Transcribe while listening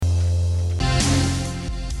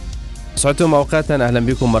أسعدتم أوقاتا. أهلا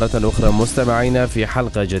بكم مرة أخرى مستمعينا في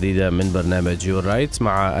حلقة جديدة من برنامج يور رايت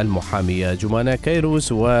مع المحامية جمانة كيروس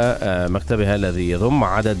ومكتبها الذي يضم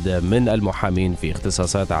عدد من المحامين في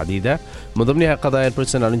اختصاصات عديدة، من ضمنها قضايا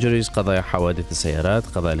البيرسونال انجريز، قضايا حوادث السيارات،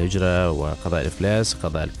 قضايا الهجرة وقضايا الإفلاس،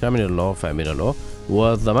 قضايا الكريمنال لو فاميلي لو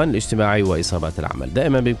والضمان الاجتماعي وإصابات العمل.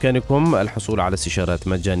 دائما بإمكانكم الحصول على استشارات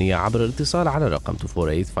مجانية عبر الاتصال على الرقم 248-557-3645.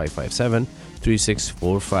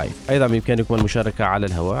 أيضا بإمكانكم المشاركة على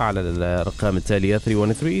الهواء على الرقم التالية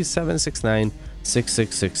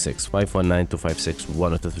 313-769-6666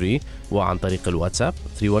 519-256-1023 وعن طريق الواتساب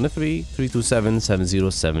 313-327-7074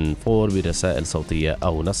 برسائل صوتية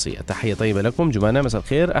أو نصية. تحية طيبة لكم. جمانة، مساء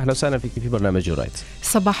الخير، أهلا وسهلا فيك في برنامج يور رايت.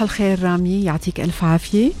 صباح الخير رامي، يعطيك ألف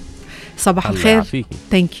عافية. صباح الخير.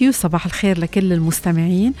 ثانك يو. صباح الخير لكل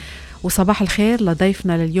المستمعين، وصباح الخير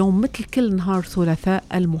لضيفنا لليوم مثل كل نهار ثلاثاء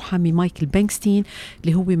المحامي مايكل بانكستين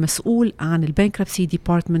اللي هو مسؤول عن البانكربسي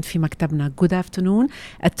ديبارتمنت في مكتبنا. Good afternoon,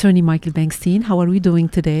 Attorney Michael Bangstein. How are we doing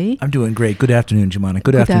today? I'm doing great. Good afternoon, Jumana.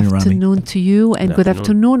 Good afternoon, Rami. Good afternoon to you and good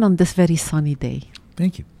afternoon on this very sunny day.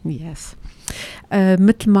 Thank you. Yes.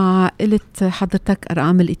 مثل ما قلت حضرتك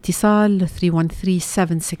أرقام الاتصال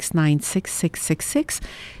 313-769-6666.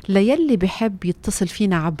 ليلي بحب يتصل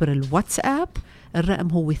فينا عبر الواتساب الرقم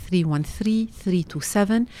هو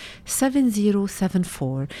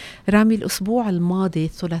 313-327-7074. رامي، الأسبوع الماضي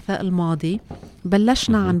الثلاثاء الماضي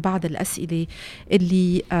بلشنا عن بعض الأسئلة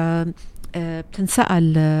اللي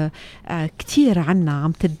بتنسأل كتير عنا،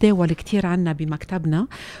 عم تتداول كتير عنا بمكتبنا،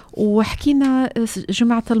 وحكينا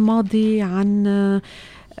جمعة الماضي عن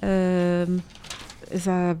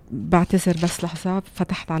إذا بعتذر بس لحظة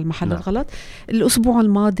فتحت على المحل الغلط. الأسبوع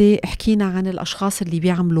الماضي حكينا عن الأشخاص اللي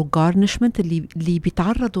بيعملوا garnishment، اللي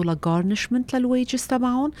بيتعرضوا لgarnishment للويجز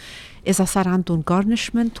تبعهم. إذا صار عندهم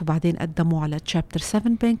garnishment وبعدين قدموا على Chapter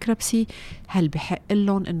 7 bankruptcy، هل بحق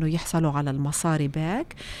لهم إنه يحصلوا على المصاري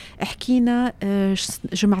باك؟ حكينا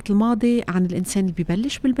جمعة الماضي عن الإنسان اللي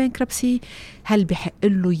بيبلش بالبانكربسي، هل بحق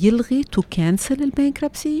له يلغي to cancel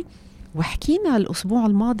البانكربسي؟ وحكينا الأسبوع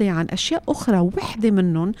الماضي عن أشياء أخرى، وحدة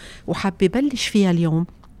منهم وحابة بلش فيها اليوم.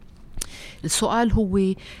 السؤال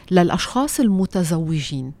هو للأشخاص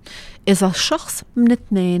المتزوجين، إذا الشخص من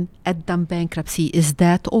اثنين قدم بانكربسي is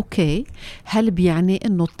that okay؟ هل بيعني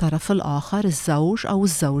إنه الطرف الآخر الزوج أو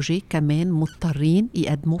الزوجة كمان مضطرين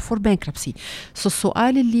يقدموا for bankruptcy؟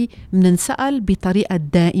 السؤال اللي مننسأل بطريقة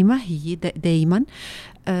دائمة هي دائما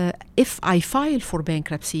if I file for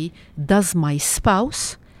bankruptcy, does my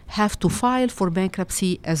spouse have to file for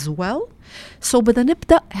bankruptcy as well? بدنا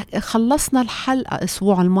نبدأ. خلصنا الحلقة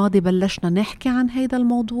الأسبوع الماضي، بلشنا نحكي عن هذا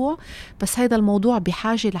الموضوع، بس هذا الموضوع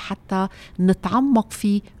بحاجة لحتى نتعمق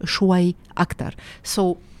فيه شوي أكتر.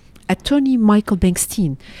 Attorney Michael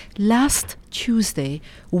Bangstein, last Tuesday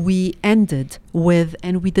we ended with,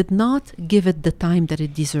 and we did not give it the time that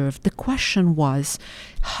it deserved. The question was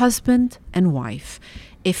husband and wife.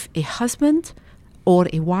 If a husband or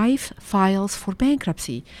a wife files for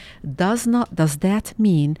bankruptcy, does that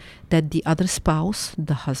mean that the other spouse,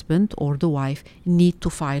 the husband or the wife, need to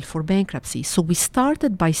file for bankruptcy? So we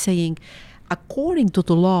started by saying, according to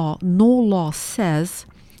the law, no law says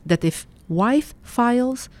that if wife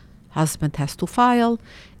files, husband has to file.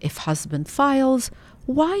 If husband files,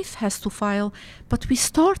 wife has to file. But we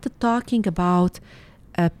started talking about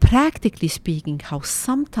practically speaking, how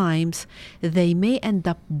sometimes they may end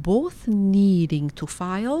up both needing to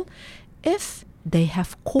file if they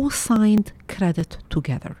have co-signed credit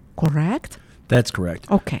together. Correct? That's correct.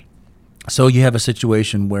 Okay. So you have a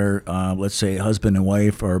situation where, let's say, husband and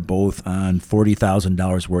wife are both on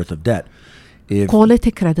 $40,000 worth of debt. Call it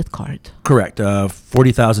a credit card. Correct.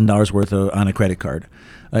 $40,000 worth on a credit card.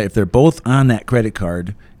 If they're both on that credit card,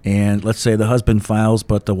 and let's say the husband files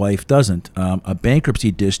but the wife doesn't, a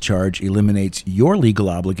bankruptcy discharge eliminates your legal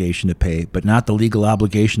obligation to pay, but not the legal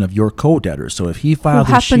obligation of your co-debtor. So if he filed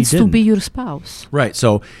and she didn't, who happens to be your spouse. Right. So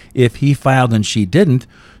if he filed and she didn't,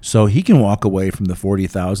 so he can walk away from the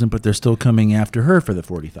 $40,000, but they're still coming after her for the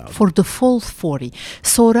 $40,000. For the full 40.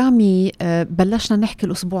 So رامي بلشنا نحكي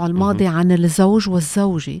الأسبوع الماضي عن الزوج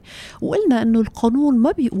والزوجة، وقلنا إنه القانون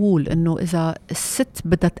ما بيقول إنه إذا الست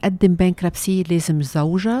بدها تقدم بانكربسي لازم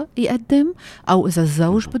الزوجة يقدم، أو إذا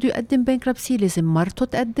الزوج بده يقدم بانكربسي لازم مرته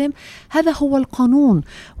تقدم. هذا هو القانون.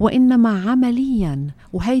 وإنما عمليا،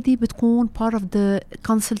 وهيدي بتكون part of the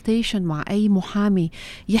consultation مع أي محامي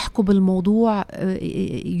يحكوا بالموضوع،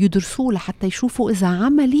 يدرسوه لحتى يشوفوا إذا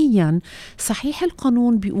عمليا صحيح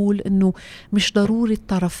القانون بيقول إنه مش ضروري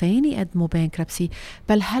الطرفين يقدموا بانكربسي،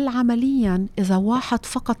 بل هل عمليا إذا واحد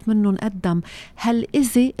فقط منهم قدم هل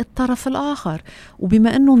إذي الطرف الآخر؟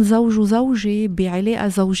 وبما إنهم زوج وزوجة بعلاقة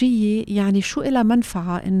زوجية، يعني شو إلها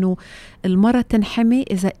منفعة إنه المرأة تنحمي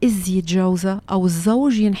إذا إذيت جوزها أو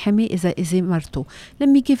الزوج ينحمي إذا إذي مرته. Let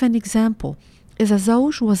me give an example. إذا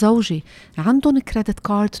زوج وزوجة عندهم كريدت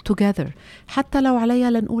كارد together، حتى لو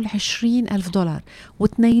عليها لنقول $20,000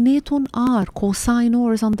 واثنيناتهم are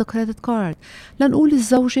co-signers on the credit card، لنقول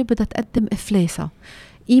الزوجة بدها تقدم إفلاسها،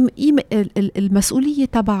 المسؤولية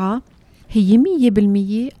تبعها هي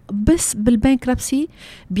 100%، بس بالبانكربسي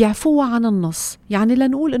بيعفوها عن النص. يعني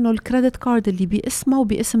لنقول انه الكريدت كارد اللي باسمها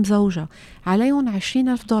وباسم زوجها عليهم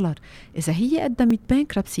 $20,000، اذا هي قدمت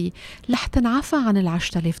بانكربسي رح تنعفى عن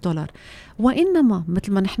 $10,000. وانما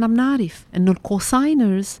مثل ما نحن بنعرف انه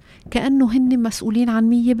الكوساينرز كأنه هن مسؤولين عن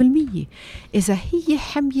 100%. اذا هي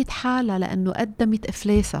حميت حالها لانه قدمت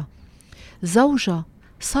افلاسها، زوجها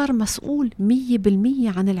صار مسؤول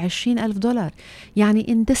 100% عن $20,000. يعني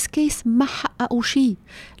in this case ما حققوا شيء،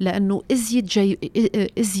 لأنه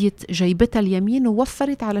إزيت جيبتها اليمين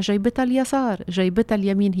ووفرت على جيبتها اليسار. جيبتها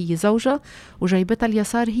اليمين هي زوجها وجيبتها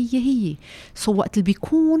اليسار هي. so وقت اللي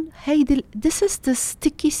بيكون هيدي this is the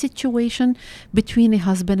sticky situation between a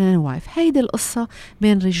husband and a wife. هيدي القصة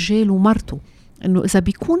بين رجال ومرته، إنه إذا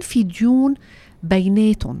بيكون في ديون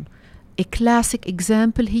بيناتهم، a classic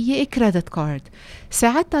example هي credit card،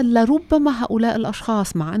 ساعتها لربما هؤلاء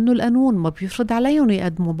الأشخاص مع أنه القانون ما بيفرض عليهم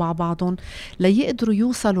يقدموا مع بعضهم ليقدروا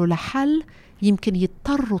يوصلوا لحل، يمكن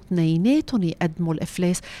يضطروا اثنيناتهم يقدموا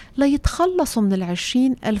الإفلاس ليتخلصوا من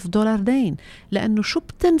 $20,000 دين. لأنه شو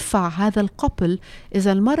بتنفع هذا القبل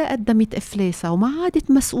إذا المرأة قدمت إفلاسها وما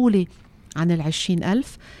عادت مسؤولة عن $20,000،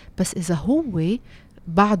 بس إذا هو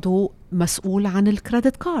بعده مسؤول عن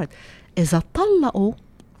الكريدت كارد. إذا طلقوا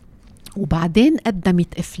وبعدين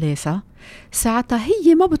قدمت إفلاسها، ساعتها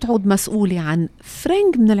هي ما بتعود مسؤولة عن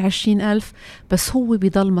فرنج من $20,000، بس هو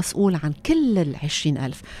بيضل مسؤول عن كل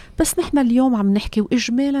 $20,000. بس نحن اليوم عم نحكي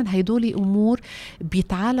وإجمالا هيدولي أمور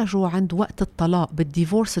بيتعالجوا عند وقت الطلاق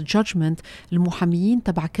بالديفورس جادجمنت. المحاميين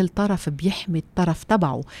تبع كل طرف بيحمي الطرف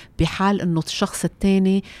تبعه بحال إنه الشخص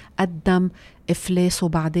التاني قدم إفلاسه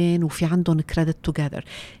بعدين وفي عندهم كريدت توجذر.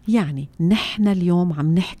 يعني نحن اليوم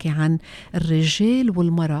عم نحكي عن الرجال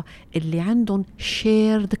والمرأة اللي عندهم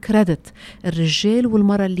شيرد كريدت، الرجال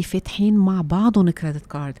والمرأة اللي فاتحين مع بعضهم كريدت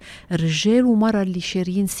كارد، الرجال ومرأة اللي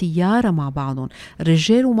شارين سيارة مع بعضهم،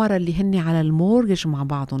 الرجال ومرأة اللي هن على المورجج مع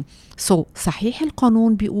بعضهم. صحيح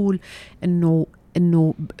القانون بيقول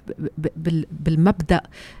إنه بالمبدأ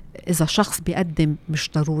إذا شخص بيقدم مش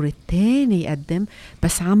ضروري التاني يقدم،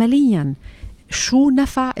 بس عملياً شو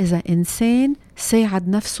نفع إذا إنسان ساعد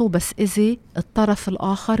نفسه بس إذا الطرف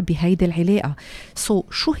الآخر بهيدي العلاقة؟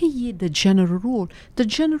 شو هي the general rule؟ the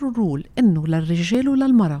general rule إنه للرجال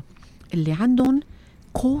وللمرأة اللي عندهم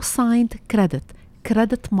co-signed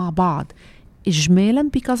credit مع بعض إجمالاً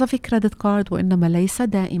because of a credit card، وإنما ليس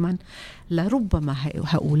دائماً، لربما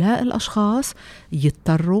هؤلاء الأشخاص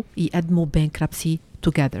يضطروا يقدموا bankruptcy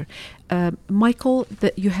together. Michael,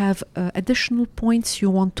 you have additional points you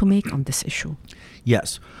want to make on this issue. Yes.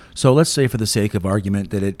 So let's say for the sake of argument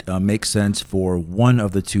that it makes sense for one of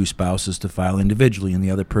the two spouses to file individually and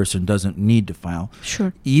the other person doesn't need to file.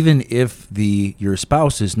 Sure. Even if your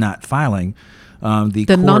spouse is not filing,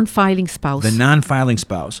 the non-filing spouse. The non-filing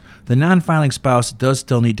spouse. The non-filing spouse does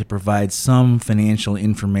still need to provide some financial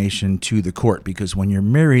information to the court, because when you're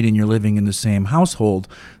married and you're living in the same household,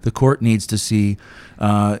 the court needs to see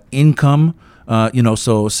income,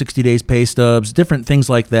 so 60 days pay stubs, different things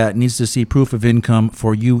like that. Needs to see proof of income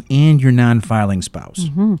for you and your non-filing spouse.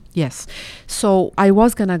 Mm-hmm. Yes. So I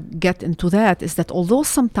was going to get into that, is that although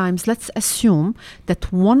sometimes let's assume that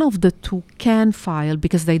one of the two can file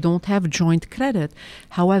because they don't have joint credit,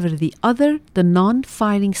 however, the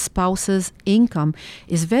non-filing spouse's income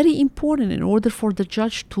is very important in order for the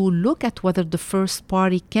judge to look at whether the first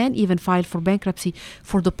party can even file for bankruptcy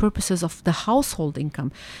for the purposes of the household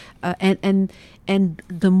income. And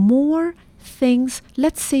the more things,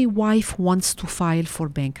 let's say wife wants to file for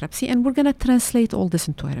bankruptcy, and we're going to translate all this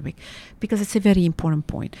into Arabic because it's a very important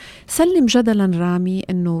point. سلم جدلا رامي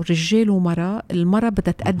انه رجال ومرأة، المرأة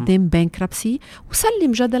بدها تقدم bankruptcy،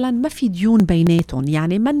 وسلم جدلا ما في ديون بيناتهم،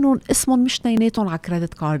 يعني منهم اسمهم مش اثنيناتهم على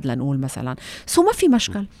كريدت كارد لنقول مثلا، ما في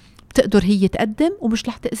مشكل، بتقدر هي تقدم ومش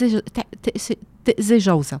رح تأذي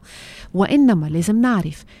جوزها. وإنما لازم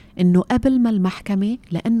نعرف إنه قبل ما المحكمة،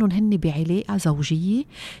 لأنهم هن بعلاقة زوجية،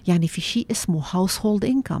 يعني في شيء اسمه household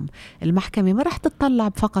income، المحكمة ما رح تطلع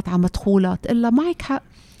فقط على مدخولات إلا معك حق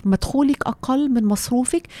مدخولك أقل من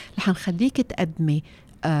مصروفك رح نخليك تقدمي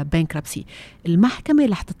bankruptcy. المحكمة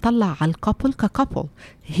رح تطلع على الكابل ككابل،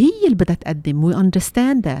 هي اللي بدها تقدم. we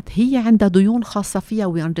understand that. هي عندها ديون خاصة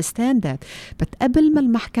فيها we understand that. بس قبل ما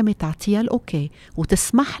المحكمة تعطيها الأوكي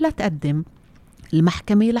وتسمح لها تقدم،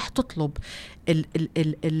 المحكمة رح تطلب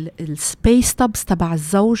السبي ستابس تبع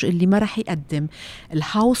الزوج اللي ما رح يقدم،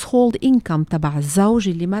 الهاوس هولد انكم تبع الزوج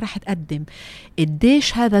اللي ما رح تقدم،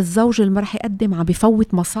 قديش هذا الزوج اللي ما رح يقدم عم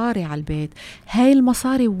بفوت مصاري على البيت، هاي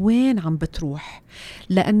المصاري وين عم بتروح.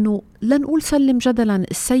 لأنه لنقول سلم جدلا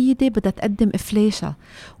السيدة بدها تقدم إفلاسها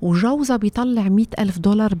وجوزها بيطلع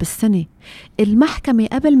 $100,000 بالسنة، المحكمة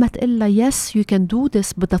قبل ما تقلها yes you can do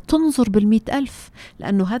this بدها تنظر $100,000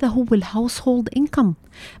 لأنه هذا هو الهاوس هولد انكم.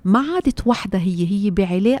 ما عادت وحدة، هي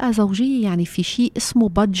بعلاقة زوجية، يعني في شيء اسمه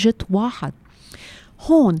بادجت واحد.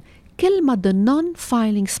 هون كل ما the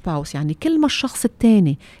non-filing spouse، يعني كل ما الشخص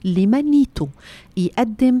الثاني اللي ما نيته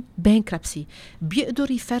يقدم bankruptcy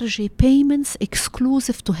بيقدر يفرجي payments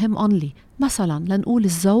exclusive to him only. مثلا لنقول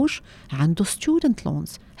الزوج عنده student loans،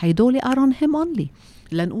 هيدول are on him only.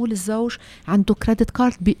 لنقول الزوج عنده كريدت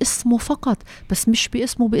كارد باسمه فقط بس مش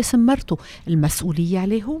باسمه، باسم مرته، المسؤولية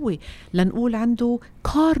عليه هو. لنقول عنده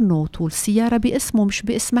كار نوت والسيارة باسمه مش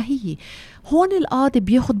باسمها هي. هون القاضي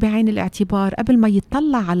بياخد بعين الاعتبار قبل ما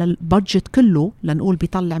يطلع على البادجت كله، لنقول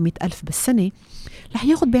بيطلع $100,000 بالسنة، رح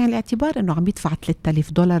ياخد بعين الاعتبار انه عم يدفع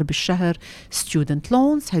 $3,000 بالشهر student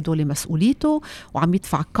loans، هيدول مسؤوليته، وعم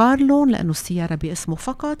يدفع كار لون لانه السيارة باسمه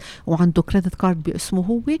فقط، وعنده كريدت كارد باسمه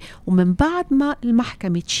هو. ومن بعد ما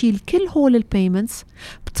المحكمة تشيل كل هول البيمنتس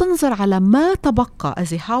بتنظر على ما تبقى as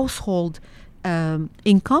a household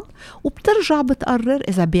income، وبترجع بتقرر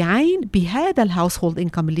إذا بعين بهذا الهاوسهولد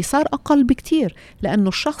انكم اللي صار أقل بكتير لأنه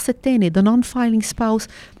الشخص الثاني the non-filing spouse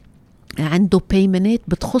عنده بيمنات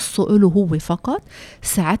بتخصه له هو فقط،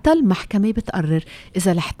 ساعتها المحكمة بتقرر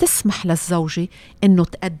إذا رح تسمح للزوجة إنه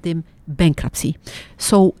تقدم bankruptcy.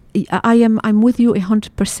 So I'm with you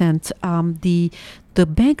 100%. The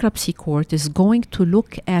bankruptcy court is going to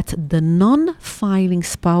look at the non-filing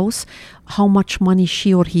spouse, how much money she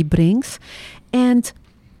or he brings, and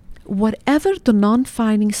whatever the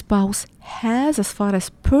non-filing spouse has as far as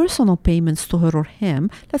personal payments to her or him.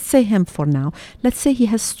 Let's say him for now. Let's say he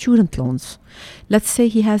has student loans. Let's say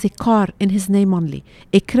he has a car in his name only,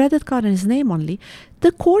 a credit card in his name only.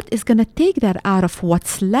 The court is going to take that out of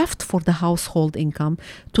what's left for the household income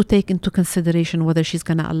to take into consideration whether she's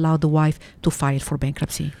going to allow the wife to file for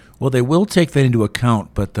bankruptcy. Well, they will take that into account,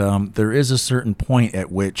 but there is a certain point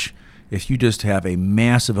at which if you just have a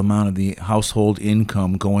massive amount of the household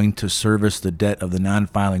income going to service the debt of the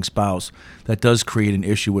non-filing spouse, that does create an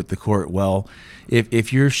issue with the court. Well,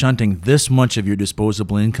 if you're shunting this much of your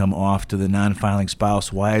disposable income off to the non-filing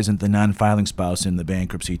spouse, why isn't the non-filing spouse in the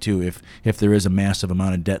bankruptcy too if there is a massive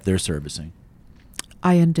amount of debt they're servicing?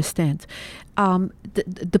 I understand.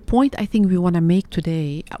 The point I think we want to make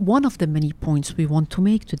today, one of the many points we want to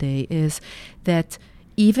make today, is that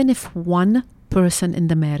even if one person in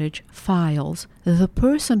the marriage files, the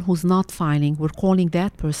person who's not filing, we're calling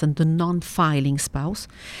that person the non-filing spouse,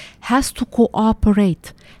 has to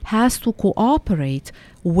cooperate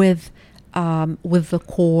with the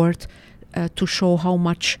court to show how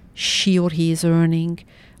much she or he is earning,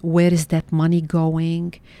 where is that money going,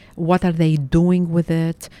 what are they doing with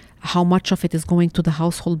it, how much of it is going to the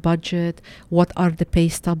household budget, what are the pay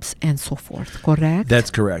stubs, and so forth. Correct?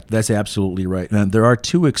 That's correct. That's absolutely right. And there are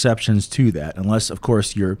two exceptions to that, unless, of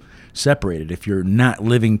course, you're separated. If you're not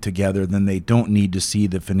living together, then they don't need to see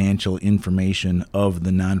the financial information of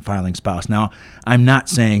the non-filing spouse. Now, I'm not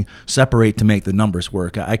saying separate to make the numbers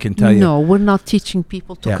work. I can tell you. No, we're not teaching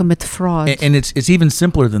people to commit fraud. And it's even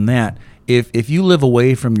simpler than that. If you live away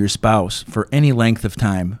from your spouse for any length of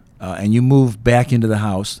time, and you move back into the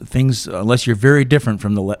house, things, unless you're very different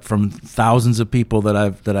from thousands of people that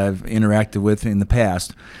I've interacted with in the past,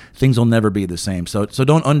 things will never be the same. So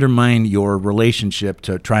don't undermine your relationship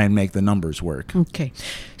to try and make the numbers work. Okay.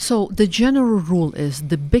 So the general rule is,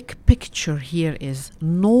 the big picture here is,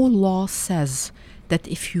 no law says that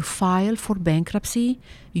if you file for bankruptcy,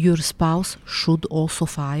 your spouse should also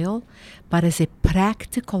file. But as a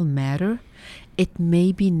practical matter, it may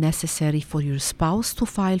be necessary for your spouse to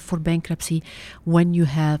file for bankruptcy when you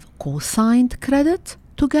have co-signed credit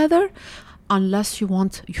together, unless you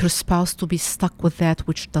want your spouse to be stuck with that,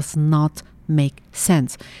 which does not make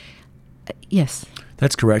sense. Yes.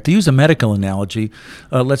 That's correct. To use a medical analogy,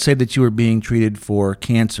 let's say that you were being treated for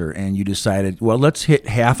cancer and you decided, well, let's hit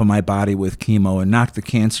half of my body with chemo and knock the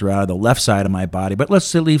cancer out of the left side of my body, but let's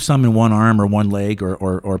leave some in one arm or one leg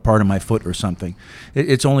or part of my foot or something.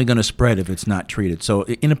 It's only going to spread if it's not treated. So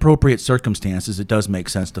in appropriate circumstances, it does make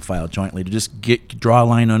sense to file jointly, to just draw a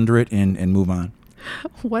line under it and move on.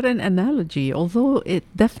 What an analogy, although it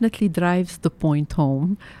definitely drives the point home.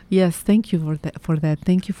 Yes, thank you for that.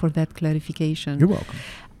 Thank you for that clarification. You're welcome.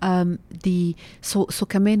 So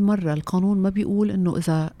كمان مرة القانون ما بيقول إنه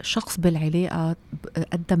إذا شخص بالعلاقة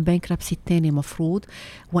قدم بانكربسي التاني مفروض،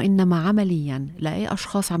 وإنما عمليا لأي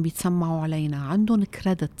أشخاص عم بيتسمعوا علينا عندهم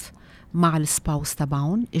كريدت مع السباوس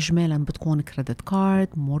تبعهم، إجمالا بتكون كريدت كارد،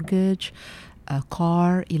 مورجج،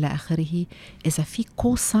 كار إلى آخره. إذا في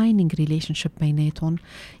co-signing relationship بيناتهم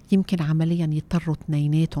يمكن عمليا يضطروا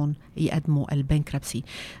اثنيناتهم يقدموا البانكربسي.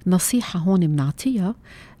 نصيحة هون بنعطيها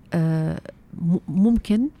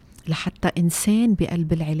ممكن لحتى إنسان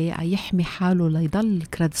بقلب العلاقة يحمي حاله ليضل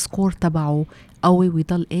الكريدت سكور تبعه قوي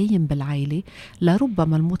ويضل قايم بالعائلة.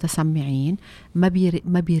 لربما المتسمعين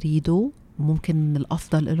ما بيريدوا، ممكن من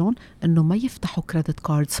الأفضل لهم إنه ما يفتحوا كريدت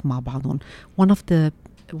كاردز مع بعضهم.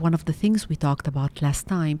 One of the things we talked about last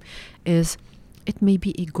time is it may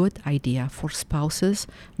be a good idea for spouses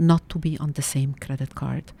not to be on the same credit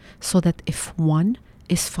card, so that if one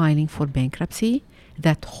is filing for bankruptcy,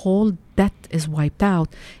 that whole debt is wiped out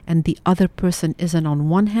and the other person isn't on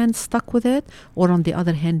one hand stuck with it or on the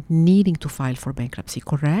other hand needing to file for bankruptcy,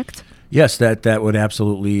 correct? Yes, that would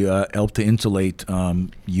absolutely help to insulate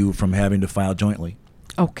you from having to file jointly.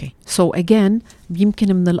 Okay, so again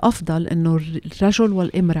يمكن من الأفضل إنه الرجل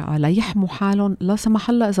والامرأة لا يحموا حالهم لا سمح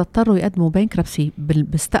الله إذا اضطروا يقدموا بانكربسي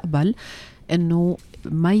بالمستقبل إنه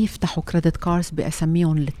ما يفتحوا كريدت كاردز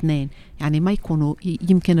بأسميهم الاثنين. يعني ما يكونوا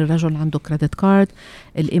يمكن الرجل عنده كريدت كارد،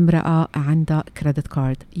 الامرأة عندها كريدت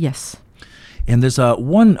كارد. Yes. And there's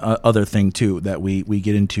one other thing too that we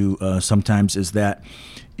get into sometimes is that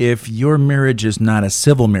if your marriage is not a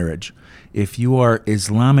civil marriage, if you are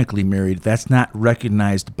Islamically married, that's not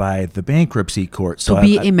recognized by the bankruptcy court. So to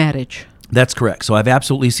be a marriage. That's correct. So I've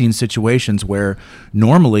absolutely seen situations where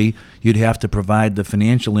normally you'd have to provide the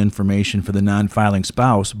financial information for the non-filing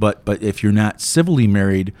spouse, but if you're not civilly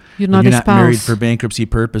married, you're not married for bankruptcy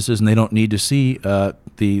purposes, and they don't need to see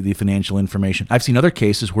the financial information. I've seen other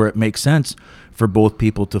cases where it makes sense for both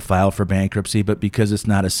people to file for bankruptcy, but because it's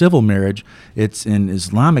not a civil marriage, it's an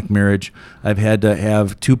Islamic marriage, I've had to have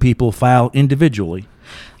two people file individually.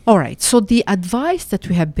 All right. So the advice that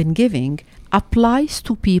we have been giving applies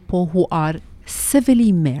to people who are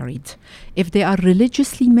civilly married. If they are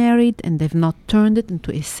religiously married and they've not turned it into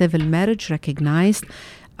a civil marriage recognized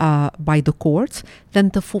by the courts, then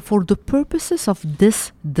for the purposes of this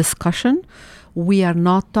discussion, we are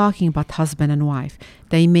not talking about husband and wife.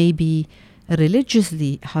 They may be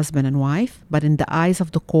religiously husband and wife, but in the eyes of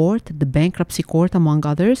the court, the bankruptcy court among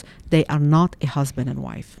others, they are not a husband and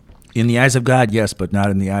wife. In the eyes of God, yes, but not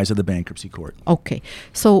in the eyes of the bankruptcy court. Okay.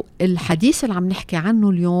 So الحديث اللي عم نحكي عنه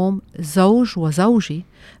اليوم زوج وزوجة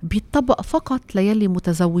بيطبق فقط ليلي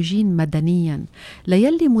متزوجين مدنيا،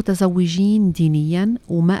 ليلي متزوجين دينيا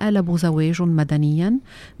وما قلبوا زواجهم مدنيا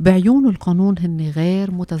بعيون القانون هن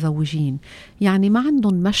غير متزوجين. يعني ما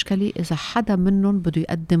عندهم مشكلة إذا حدا منهم بده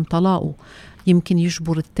يقدم طلاقه، يمكن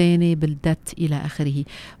يجبر الثاني بالدت إلى آخره.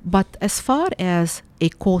 But as far as a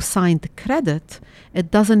co-signed credit,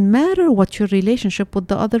 it doesn't matter what your relationship with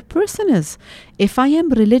the other person is. If I am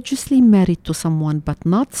religiously married to someone but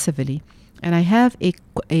not civilly, and I have a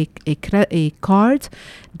card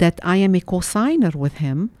that I am a co-signer with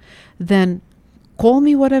him, then call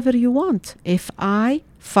me whatever you want. If I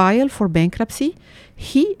file for bankruptcy,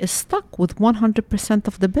 he is stuck with 100%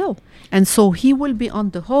 of the bill. And so he will be on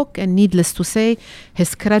the hook, and needless to say,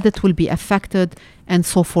 his credit will be affected and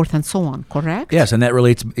so forth and so on, correct? Yes, and that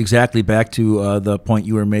relates exactly back to the point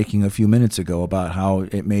you were making a few minutes ago about how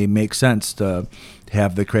it may make sense to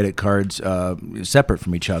have the credit cards separate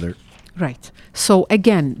from each other. Right. So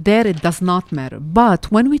again, there it does not matter. But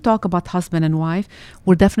when we talk about husband and wife,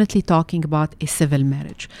 we're definitely talking about a civil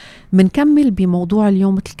marriage. منكمل بموضوع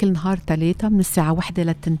اليوم مثل كل نهار 3 من الساعة 1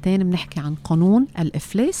 ل2 بنحكي عن قانون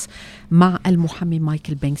الإفلاس مع المحامي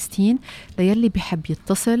مايكل بانكستين. ليلي بيحب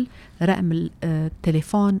يتصل رقم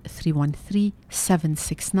التليفون 313-769-6666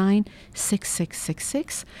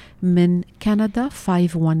 من كندا 519-256-1023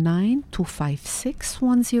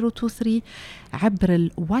 عبر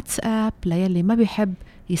الواتساب. ليلي ما بيحب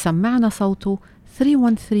يسمعنا صوته 313-327-7074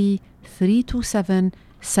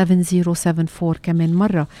 كمان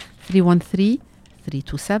مرة 313-327-7074.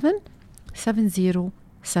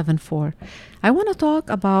 I want to talk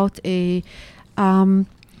about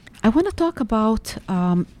I want to talk about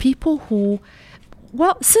people who,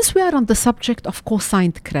 well, since we are on the subject of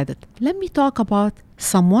co-signed credit, let me talk about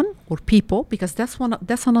someone or people, because that's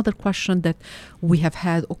another question that we have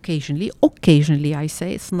had occasionally. Occasionally, I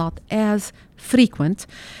say, it's not as frequent.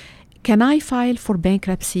 Can I file for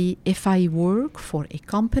bankruptcy if I work for a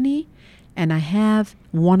company and I have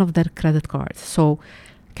one of their credit cards? So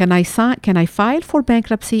can I file for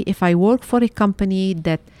bankruptcy if I work for a company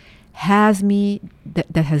that has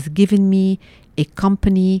given me a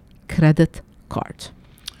company credit card?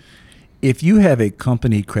 If you have a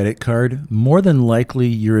company credit card, more than likely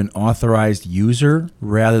you're an authorized user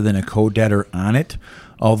rather than a co-debtor on it.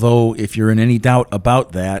 Although if you're in any doubt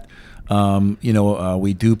about that,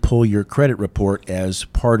 we do pull your credit report as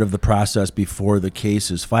part of the process before the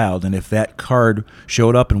case is filed. And if that card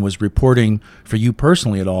showed up and was reporting for you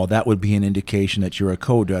personally at all, that would be an indication that you're a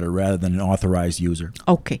co-debtor rather than an authorized user.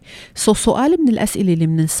 Okay. So سؤال من الأسئلة اللي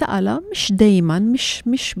بنسألها مش دايما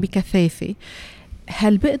مش بكثافة.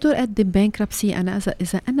 هل بقدر أقدم بانكربسي أنا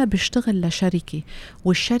إذا أنا بشتغل لشركة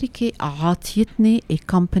والشركة عاطيتني a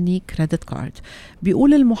company credit card؟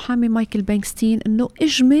 بيقول المحامي مايكل بانكستين إنه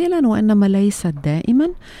إجمالا وإنما ليس دائما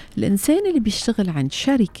الإنسان اللي بيشتغل عند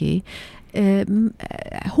شركة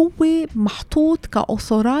هو محطوط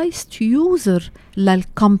كauthorized user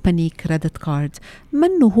للكمباني كريدت كارد،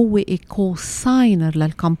 منه هو co-signer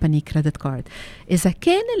للكمباني كريدت كارد. إذا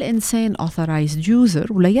كان الإنسان authorized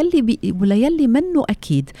user وليلي منه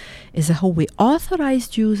أكيد إذا هو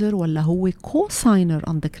authorized user ولا هو co-signer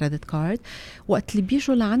on the credit card. وقت اللي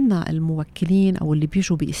بيجوا لعنا الموكلين أو اللي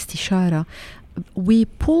بيجوا باستشارة we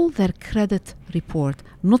pull their credit report،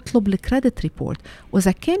 نطلب الكريدت ريبورت،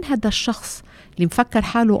 وإذا كان هذا الشخص اللي مفكر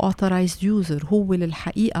حاله authorized user هو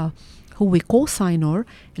للحقيقة هو co-signer،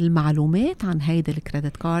 المعلومات عن هيدا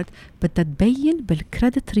الكريدت كارد بدها تبين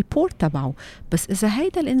بالكريدت ريبورت تبعه. بس إذا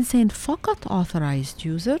هيدا الإنسان فقط authorized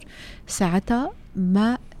user ساعتها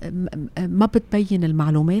ما بتبين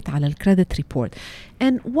المعلومات على الكريدت ريبورت.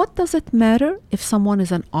 And what does it matter if someone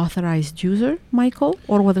is an authorized user, Michael,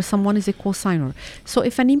 or whether someone is a co-signer? So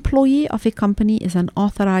if an employee of a company is an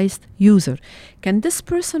authorized user, can this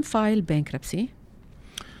person file bankruptcy?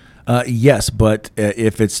 Yes, but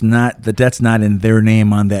if it's not, the debt's not in their name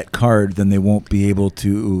on that card, then they won't be able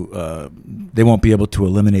to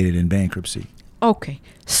eliminate it in bankruptcy. Okay,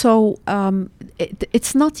 so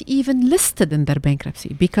it's not even listed in their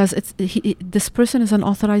bankruptcy because this person is an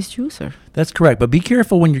authorized user. That's correct, but be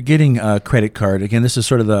careful when you're getting a credit card. Again, this is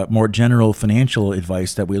sort of the more general financial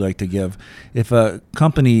advice that we like to give. If a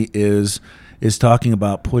company is talking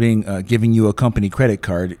about giving you a company credit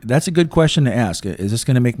card, that's a good question to ask. Is this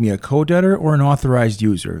going to make me a co-debtor or an authorized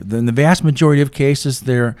user? In the vast majority of cases,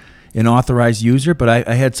 they're an authorized user, but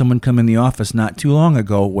I had someone come in the office not too long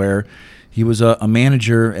ago where he was a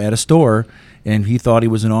manager at a store, and he thought he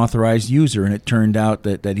was an authorized user, and it turned out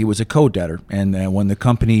that he was a co-debtor. And when the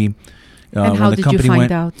company and how did you find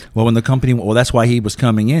out? Well, that's why he was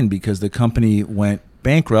coming in, because the company went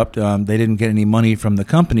bankrupt. They didn't get any money from the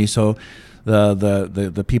company, so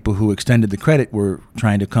the people who extended the credit were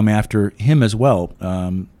trying to come after him as well,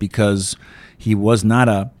 because he was not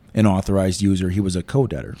an authorized user, he was a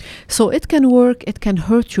co-debtor. So it can work, it can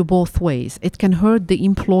hurt you both ways. It can hurt the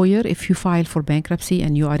employer if you file for bankruptcy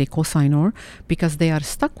and you are a co-signer because they are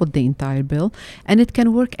stuck with the entire bill, and it can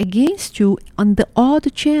work against you on the odd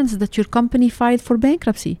chance that your company filed for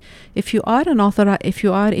bankruptcy. If you are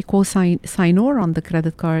a co-signer on the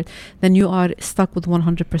credit card, then you are stuck with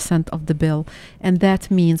 100% of the bill, and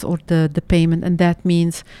that means, or the payment, and that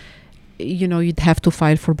means you'd have to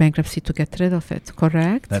file for bankruptcy to get rid of it,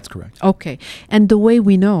 correct? That's correct. Okay. And the way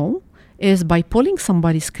we know is by pulling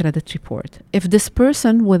somebody's credit report. If this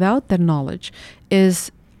person, without their knowledge,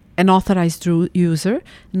 is an authorized user,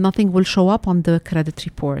 nothing will show up on the credit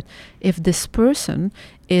report. If this person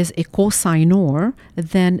is a co-signer,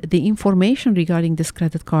 then the information regarding this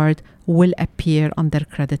credit card will appear on their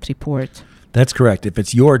credit report. That's correct. If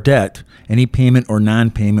it's your debt, any payment or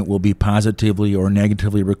non-payment will be positively or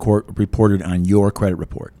negatively reported on your credit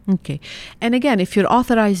report. Okay. And again, if you're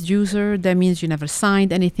authorized user, that means you never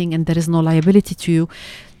signed anything and there is no liability to you.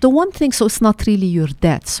 The one thing, so it's not really your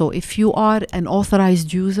debt. So if you are an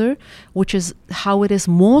authorized user, which is how it is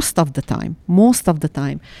most of the time,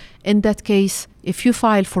 in that case, if you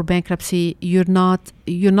file for bankruptcy, you're not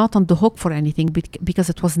on the hook for anything because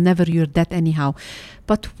it was never your debt anyhow.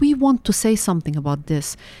 But we want to say something about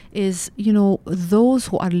this is, those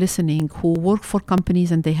who are listening, who work for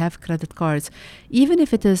companies and they have credit cards, even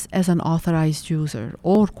if it is as an authorized user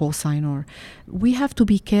or co-signer, we have to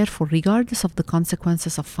be careful regardless of the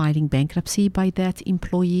consequences of filing bankruptcy by that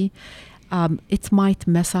employee. it might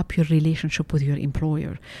mess up your relationship with your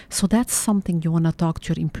employer. So that's something you want to talk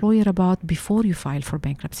to your employer about before you file for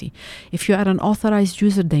bankruptcy. If you are an authorized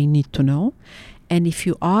user, they need to know. And if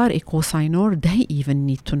you are a co-signer, they even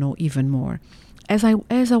need to know even more. As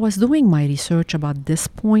I was doing my research about this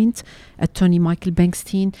point, Attorney Michael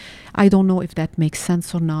Bankstein, I don't know if that makes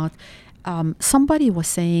sense or not. Somebody was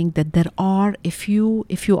saying that there are, if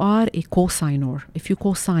you are a co-signer, if you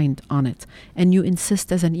co-signed on it, and you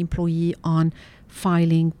insist as an employee on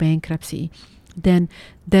filing bankruptcy, then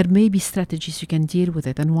there may be strategies you can deal with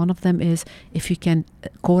it. And one of them is if you can,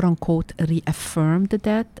 quote unquote, reaffirm the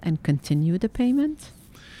debt and continue the payment.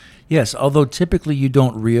 Yes, although typically you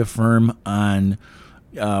don't reaffirm on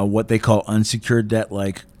what they call unsecured debt,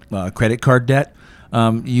 like credit card debt.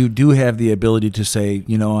 You do have the ability to say,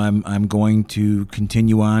 I'm going to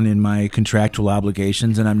continue on in my contractual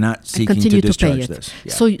obligations, and I'm not seeking to discharge this.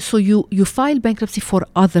 Yeah. So you file bankruptcy for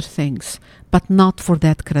other things, but not for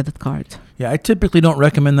that credit card. Yeah, I typically don't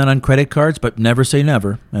recommend that on credit cards, but never say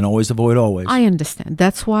never, and always avoid always. I understand.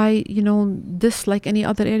 That's why, this, like any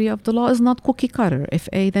other area of the law, is not cookie cutter. If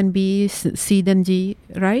A, then B, C, then D,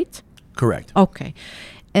 right? Correct. Okay.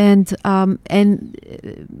 And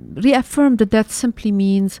reaffirm that simply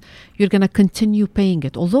means you're going to continue paying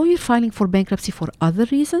it. Although you're filing for bankruptcy for other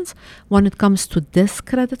reasons, when it comes to this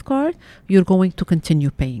credit card, you're going to continue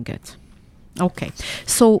paying it. اوكي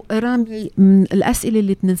سو رامي من الاسئله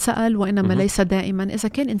اللي بننسال وانما ليس دائما اذا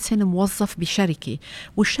كان انسان موظف بشركه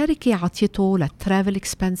والشركه عطيته للترافل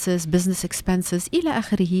اكسبنسز بزنس اكسبنسز الى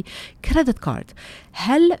اخره كريدت كارد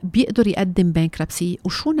هل بيقدر يقدم بانكربسي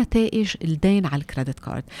وشو نتائج الدين على الكريدت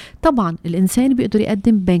كارد طبعا الانسان بيقدر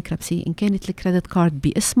يقدم بانكربسي ان كانت الكريدت كارد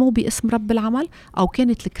باسمه باسم رب العمل او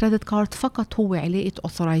كانت الكريدت كارد فقط هو علاقه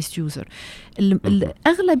authorized user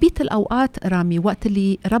اغلبيه الاوقات رامي وقت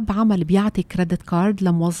اللي رب عمل بيعطي كريدت كارد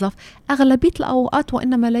لموظف اغلبيه الاوقات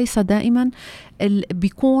وانما ليس دائما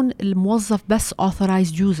بيكون الموظف بس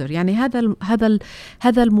authorized user يعني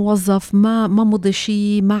هذا الموظف ما مضي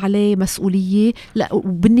شيء ما عليه مسؤوليه لا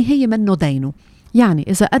بالنهايه منه دينه يعني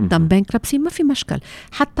إذا قدم بانكربسي ما في مشكل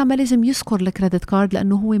حتى ما لازم يذكر الكريدت كارد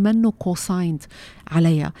لأنه هو منه كوسايند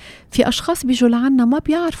عليها في أشخاص بيجوا لعنا ما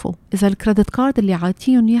بيعرفوا إذا الكريدت كارد اللي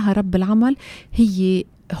عاطيهم إياها رب العمل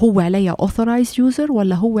هو عليها authorized user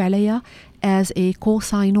ولا هو عليها as a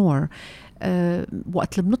co-signer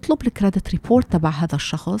وقت اللي بنطلب الكريدت ريبورت تبع هذا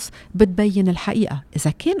الشخص بتبين الحقيقة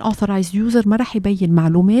إذا كان authorized user ما رح يبين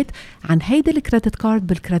معلومات عن هيدا الكريدت كارد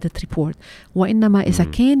بالكريدت ريبورت وإنما إذا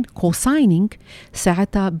كان co-signing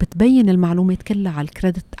ساعتها بتبين المعلومات كلها على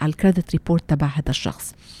الكريدت ريبورت تبع هذا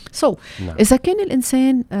الشخص إذا كان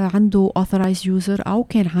الإنسان عنده authorized user أو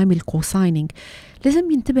كان عامل co-signing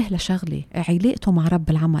لازم ينتبه لشغلة علاقته مع رب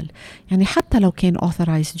العمل يعني حتى لو كان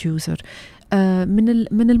authorized user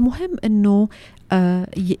من المهم انه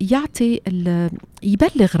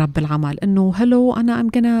يبلغ رب العمل انه هلو انا I'm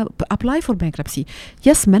gonna apply for bankruptcy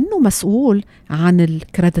يس منه مسؤول عن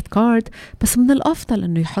الكريدت كارد بس من الافضل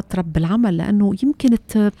انه يحط رب العمل لانه يمكن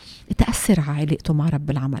تأثر على علاقته مع رب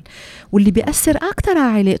العمل واللي بيأثر اكثر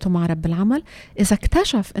على علاقته مع رب العمل اذا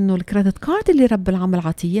اكتشف انه الكريدت كارد اللي رب العمل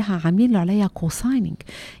عطيها عاملين له عليها كوسايننج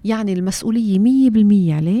يعني المسؤولية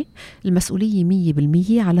 100% عليه المسؤولية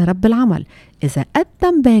 100% على رب العمل اذا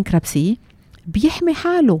قدم بانكربسي بيحمي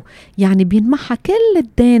حاله يعني بينمحى كل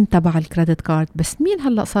الدين تبع الكريدت كارد بس مين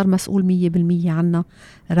هلأ صار مسؤول 100% عنه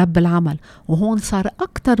رب العمل وهون صار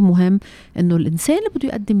أكتر مهم إنه الإنسان اللي بده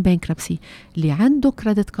يقدم بانكربسي اللي عنده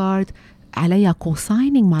كريدت كارد عليها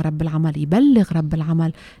كوسايننج مع رب العمل يبلغ رب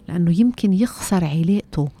العمل لأنه يمكن يخسر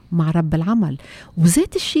علاقته مع رب العمل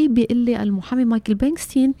وذات الشيء بيقول لي المحامي مايكل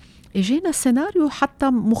بانكستين اجينا سيناريو حتى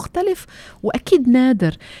مختلف واكيد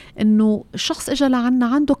نادر انه شخص اجى لعنا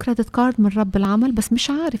عنده كريدت كارد من رب العمل بس مش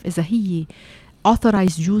عارف اذا هي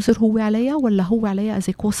authorized user هو عليها ولا هو عليها as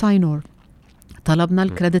a co-signer طلبنا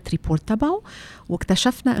الكريدت ريبورت تبعه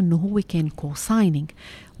واكتشفنا انه هو كان co-signing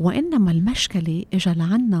وانما المشكله اجى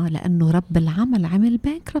لعنا لانه رب العمل عمل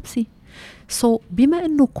bankruptcy بما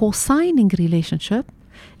انه co-signing relationship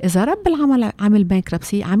إذا رب العمل عمل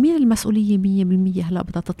بانكربسي عميل المسؤولية 100% هلأ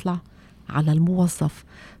بدها تطلع على الموظف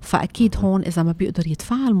فأكيد هون إذا ما بيقدر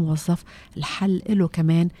يدفع الموظف الحل له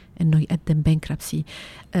كمان إنه يقدم بانكربسي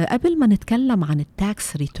قبل ما نتكلم عن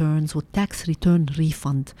التاكس ريتيرنز والتاكس ريتيرن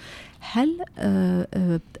ريفند هل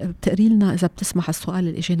بتقري لنا إذا بتسمح السؤال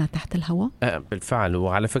اللي اجينا تحت الهواء؟ بالفعل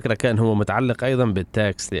وعلى فكرة كان هو متعلق أيضا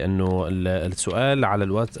بالتاكس لأنه السؤال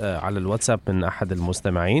على الواتساب من أحد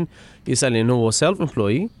المستمعين يسأل إنه هو سيلف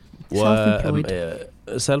امبلوي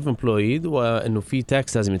سيلف امبلويد وانه في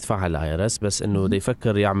تاكس لازم يدفعها للIRS بس انه بده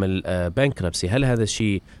يفكر يعمل بانكربسي، هل هذا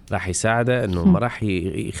الشيء راح يساعده انه ما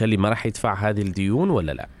راح يدفع هذه الديون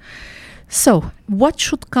ولا لا؟ So, what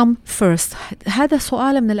should come first؟ هذا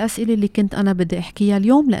سؤال من الأسئلة اللي كنت أنا بدي أحكيها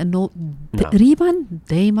اليوم، لأنه تقريبا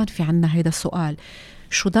دايما في عنا هذا السؤال.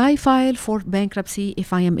 Should I file for bankruptcy if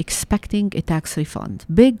I am expecting a tax refund,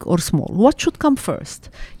 big or small? What should come first?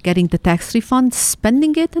 Getting the tax refund,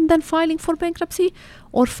 spending it, and then filing for bankruptcy?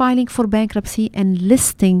 Or filing for bankruptcy and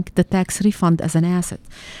listing the tax refund as an asset?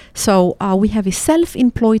 So we have a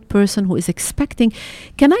self-employed person who is expecting.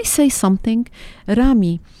 Can I say something?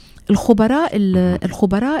 Rami, الخبراء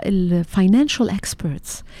financial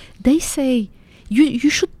experts, they say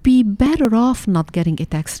you should be better off not getting a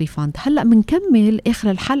tax refund. هلأ منكمل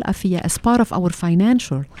آخر الحلقة فيها as part of our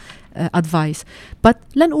financial advice. But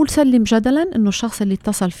لنقول سلم جدلا إنه الشخص اللي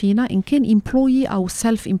اتصل فينا إن كان employee أو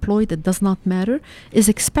self-employed, it does not matter, is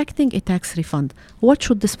expecting a tax refund. What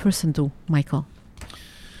should this person do, Michael?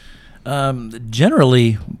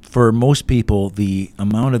 Generally, for most people, the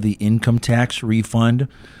amount of the income tax refund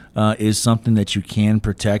is something that you can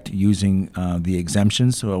protect using the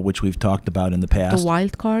exemptions, which we've talked about in the past. The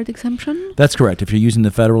wild card exemption? That's correct. If you're using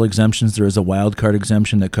the federal exemptions, there is a wild card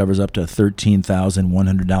exemption that covers up to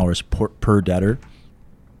 $13,100 per debtor.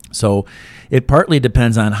 So it partly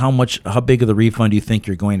depends on how big of the refund you think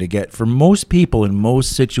you're going to get. For most people in most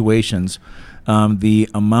situations, the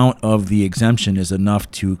amount of the exemption is enough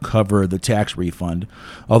to cover the tax refund.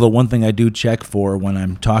 Although one thing I do check for when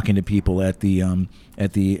I'm talking to people at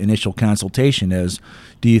the initial consultation is,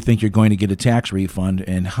 do you think you're going to get a tax refund,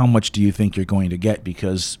 and how much do you think you're going to get?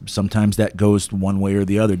 Because sometimes that goes one way or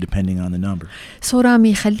the other depending on the number. So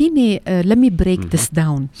Rami, خليني let me break this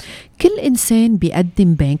down. كل إنسان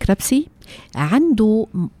بيقدم bankruptcy عنده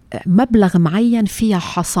مبلغ معين فيها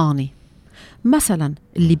حصانة. مثلا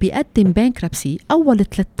اللي بيقدم بانكربسي أول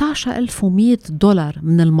 $13,100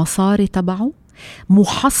 من المصاري تبعه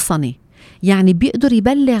محصنة، يعني بيقدر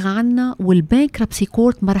يبلغ عنا والبانكربسي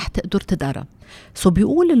كورت ما رح تقدر تدارى. سو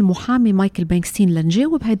بيقول المحامي مايكل بانكستين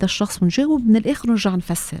لنجاوب هيدا الشخص ونجاوب من الآخر ونرجع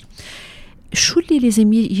نفسر شو اللي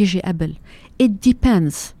لازم يجي قبل. It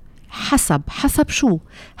depends. حسب شو؟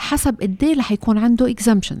 حسب قديه رح يكون عنده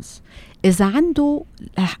exemptions. إذا عنده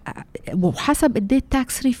وحسب قديه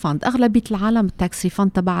التاكس ريفاند. أغلبية العالم التاكس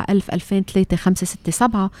ريفاند تبع 1000 2000 3 5 6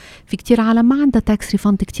 7. في كتير عالم ما عندها تاكس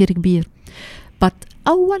ريفاند كتير كبير. but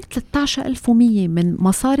أول 13,100 من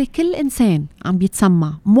مصاري كل إنسان عم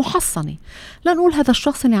بيتسمى محصنة. لنقول هذا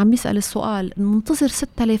الشخص اللي عم يسأل السؤال منتظر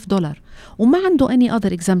 $6,000 وما عنده any other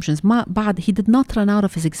exemptions، ما بعد he did not run out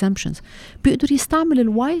of his exemptions، بيقدر يستعمل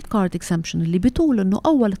الوايلد كارد exemption اللي بتقول إنه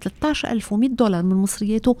أول $13,100 من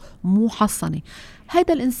مصرياته محصنة.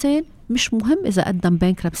 هذا الإنسان مش مهم إذا قدم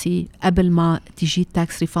بانكربسي قبل ما تيجي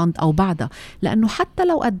التاكس ريفاند أو بعدها، لأنه حتى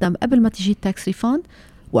لو قدم قبل ما تيجي التاكس ريفاند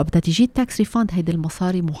وقبل تيجي التاكس ريفاند هيدي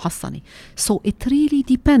المصاري محصنة. So it really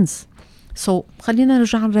depends. So خلينا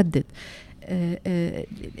نرجع نردد.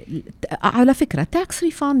 على فكرة تاكس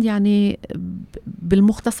ريفاند يعني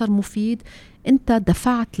بالمختصر مفيد، انت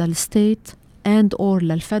دفعت للستيت and or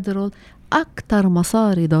للفيدرال أكتر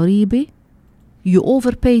مصاري ضريبة، you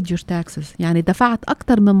overpaid your taxes، يعني دفعت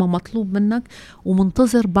أكتر مما مطلوب منك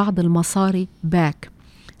ومنتظر بعض المصاري back.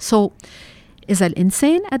 So إذا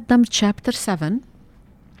الإنسان قدم chapter 7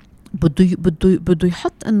 بده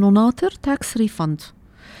يحط إنه ناطر تاكس ريفند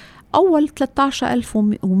أول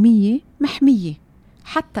 13,100 محمية،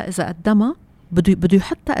 حتى إذا قدمها بده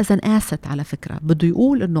يحطها as an asset. على فكرة بده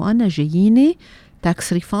يقول إنه أنا جاييني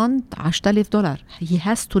تاكس ريفاند $10,000. he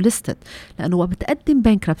has to list it، لأنه وقت بتقدم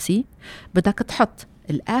bankruptcy بدك تحط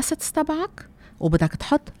الأسيتس تبعك وبدك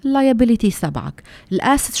تحط liabilities تبعك.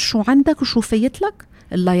 الأسيتس شو عندك وشو فايتلك،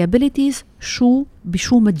 liabilities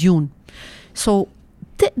بشو مديون. so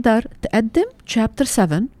تقدر تقدم chapter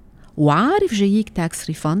 7 وعارف جاييك تاكس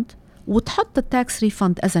ريفاند وتحط التاكس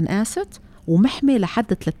ريفاند as an asset ومحمي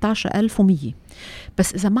لحد 13,100.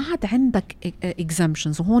 بس إذا ما عاد عندك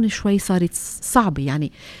exemptions وهون شوي صارت صعبة،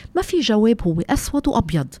 يعني ما في جواب هو أسود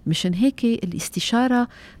وأبيض. مشان هيك الاستشارة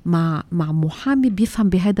مع محامي بيفهم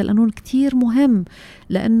بهذا القانون كتير مهم،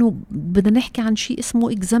 لأنه بدنا نحكي عن شيء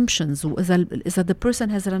اسمه exemptions، وإذا the person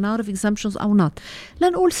has run out of exemptions أو not.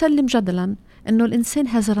 لنقول سلم جدلا إنه الإنسان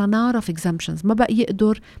has run out of exemptions، ما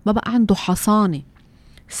بقى عنده حصانة،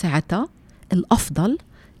 ساعتها الأفضل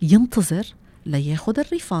ينتظر لياخد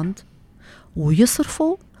الريفاند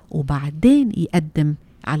ويصرفه وبعدين يقدم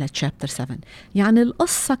على chapter 7. يعني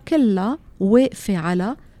القصة كلها واقفة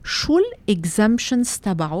على شو الإكزامشنز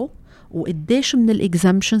تبعه وقديش من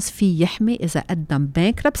الإكزامشنز فيه يحمي إذا قدم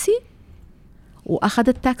bankruptcy وأخذ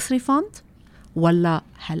التاكس ريفاند، ولا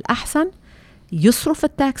هل أحسن يصرف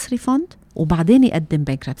التاكس ريفند وبعدين يقدم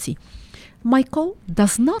bankruptcy. Michael,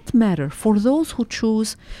 does not matter for those who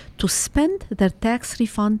choose to spend their tax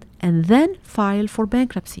refund and then file for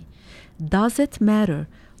bankruptcy. Does it matter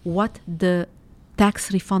what the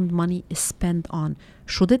tax refund money is spent on?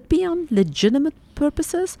 Should it be on legitimate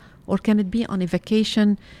purposes, or can it be on a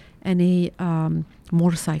vacation and a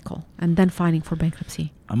motorcycle and then filing for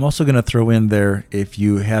bankruptcy? I'm also going to throw in there, if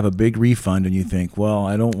you have a big refund and you think, well,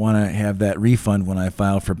 I don't want to have that refund when I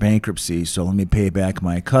file for bankruptcy, so let me pay back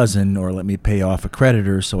my cousin or let me pay off a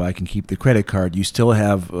creditor so I can keep the credit card. You still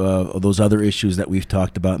have those other issues that we've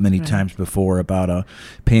talked about many times before about a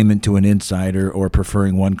payment to an insider or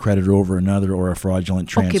preferring one creditor over another or a fraudulent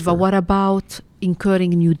transfer. Okay, but what about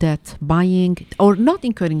incurring new debt, buying or not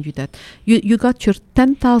incurring new debt? You got your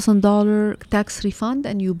 $10,000 tax refund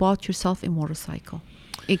and you bought yourself a motorcycle.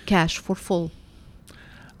 In cash for full.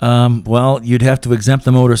 Well, you'd have to exempt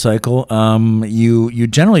the motorcycle. You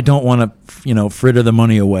generally don't want to, fritter the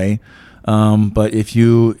money away. But if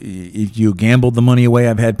you gambled the money away,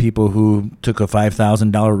 I've had people who took a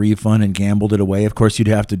 $5,000 refund and gambled it away. Of course, you'd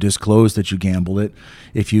have to disclose that you gambled it.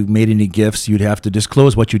 If you made any gifts, you'd have to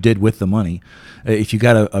disclose what you did with the money. If you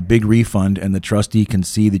got a big refund and the trustee can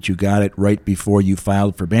see that you got it right before you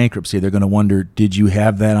filed for bankruptcy, they're going to wonder, did you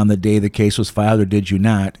have that on the day the case was filed or did you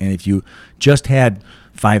not? And if you just had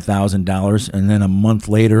 $5,000 and then a month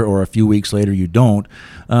later or a few weeks later you don't,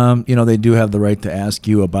 they do have the right to ask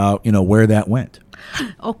you about, where that went.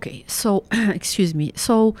 Okay, so, excuse me.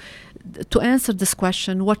 So to answer this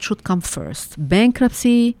question, what should come first?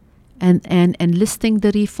 Bankruptcy and enlisting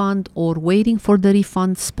the refund, or waiting for the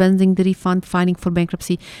refund, spending the refund, filing for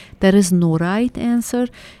bankruptcy? There is no right answer.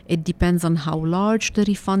 It depends on how large the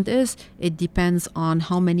refund is. It depends on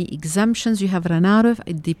how many exemptions you have run out of.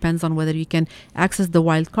 It depends on whether you can access the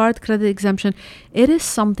wild card credit exemption. It is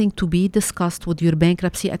something to be discussed with your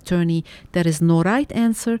bankruptcy attorney. There is no right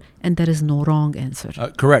answer and there is no wrong answer.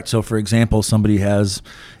 Correct. So, for example, somebody has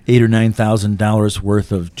 $8,000 or $9,000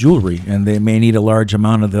 worth of jewelry, and they may need a large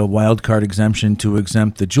amount of the wild card exemption to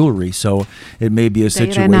exempt the jewelry. So it may be a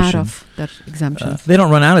situation. They ran out of that exemption. They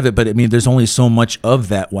don't run out of it, but there's only so much of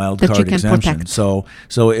that wild card exemption. Protect. So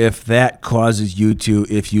if that causes you to,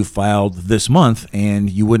 if you filed this month and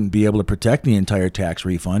you wouldn't be able to protect the entire tax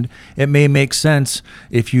refund, it may make sense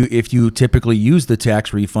if you typically use the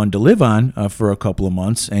tax refund to live on for a couple of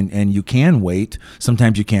months, and you can wait.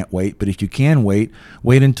 Sometimes you can't wait, but if you can wait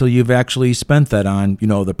until you've actually spent that on,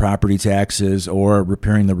 the property taxes or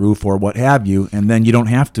repairing the roof or what have you, and then you don't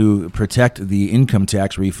have to protect the income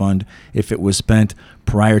tax refund if it was spent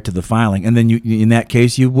prior to the filing. And then in that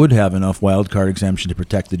case, you would have enough wild card exemption to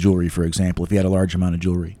protect the jewelry, for example, if you had a large amount of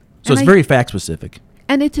jewelry. So it's very fact specific.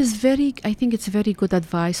 And I think it's very good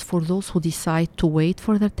advice for those who decide to wait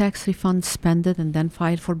for their tax refund, spend it, and then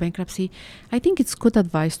file for bankruptcy. I think it's good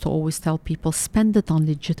advice to always tell people, spend it on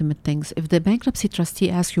legitimate things. If the bankruptcy trustee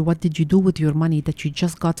asks you, what did you do with your money that you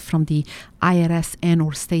just got from the IRS and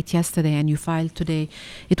or state yesterday and you filed today,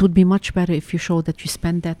 it would be much better if you show that you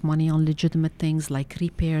spend that money on legitimate things like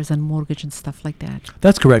repairs and mortgage and stuff like that.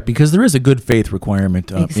 That's correct, because there is a good faith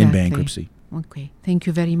requirement in bankruptcy. Okay, thank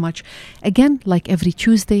you very much. Again, like every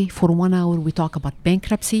Tuesday, for 1 hour, we talk about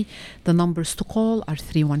bankruptcy. The numbers to call are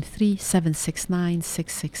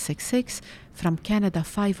 313-769-6666. From Canada,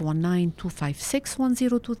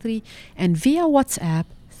 519-256-1023. And via WhatsApp,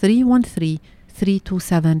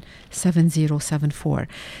 313-327-7074.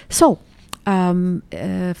 So,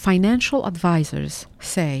 financial advisors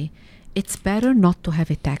say it's better not to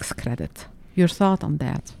have a tax credit. Your thought on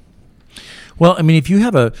that? Well, if you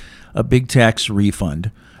have a big tax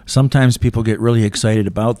refund, sometimes people get really excited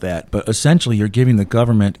about that, but essentially you're giving the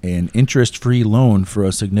government an interest-free loan for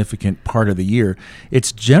a significant part of the year.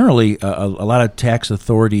 It's generally a lot of tax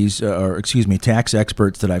authorities, tax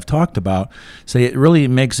experts that I've talked about say it really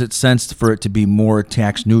makes sense for it to be more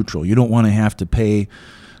tax neutral. You don't want to have to pay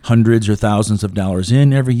hundreds or thousands of dollars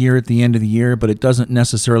in every year at the end of the year, but it doesn't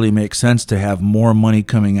necessarily make sense to have more money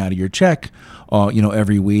coming out of your check,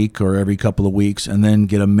 every week or every couple of weeks, and then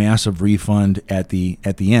get a massive refund at the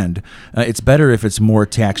end. It's better if it's more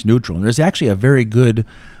tax neutral. And there's actually a very good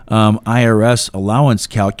IRS allowance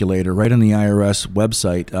calculator right on the IRS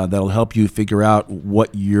website that'll help you figure out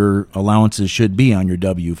what your allowances should be on your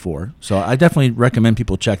W-4. So I definitely recommend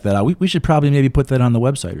people check that out. We should probably maybe put that on the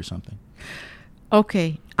website or something.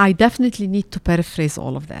 Okay, I definitely need to paraphrase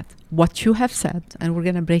all of that. What you have said, and we're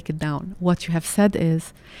going to break it down. What you have said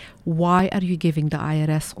is, why are you giving the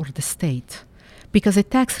IRS or the state because a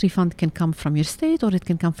tax refund can come from your state or it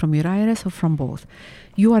can come from your IRS or from both.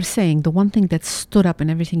 You are saying the one thing that stood up in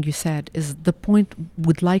everything you said is the point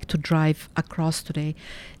would like to drive across today,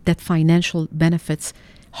 that financial benefits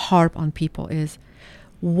harp on people is,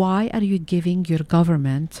 why are you giving your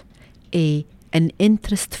government an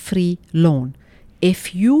interest-free loan?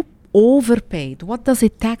 If you overpaid, what does a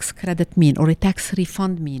tax credit mean or a tax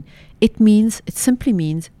refund mean? It simply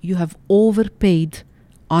means you have overpaid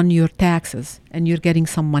on your taxes and you're getting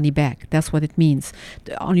some money back. That's what it means.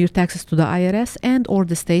 On your taxes to the IRS and or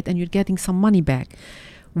the state, and you're getting some money back.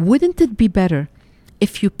 Wouldn't it be better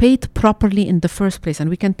if you paid properly in the first place? And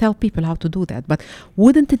we can tell people how to do that, but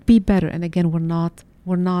wouldn't it be better? And again,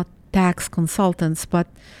 we're not tax consultants, but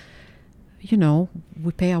you know,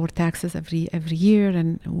 we pay our taxes every year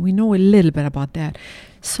and we know a little bit about that.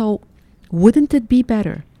 So wouldn't it be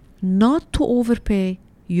better not to overpay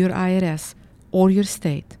your IRS or your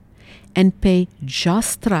state and pay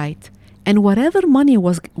just right, and whatever money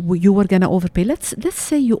you were going to overpay, let's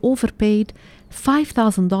say you overpaid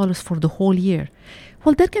 $5,000 for the whole year.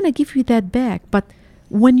 Well, they're going to give you that back, but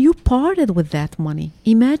when you parted with that money,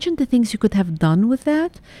 imagine the things you could have done with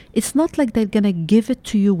that. It's not like they're going to give it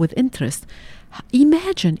to you with interest.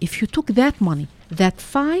 Imagine if you took that money, that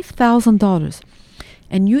 $5,000,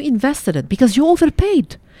 and you invested it because you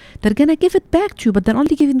overpaid. They're going to give it back to you, but they're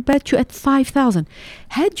only giving it back to you at $5,000.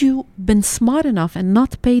 Had you been smart enough and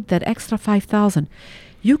not paid that extra $5,000,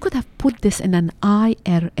 you could have put this in an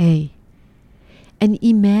IRA. And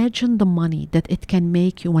imagine the money that it can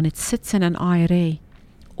make you when it sits in an IRA.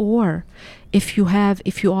 Or if you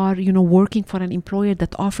are, working for an employer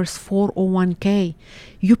that offers 401k,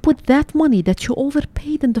 you put that money that you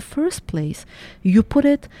overpaid in the first place, you put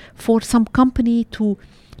it for some company to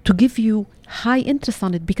give you high interest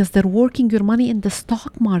on it because they're working your money in the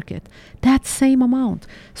stock market, that same amount.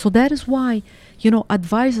 So that is why,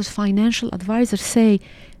 financial advisors say,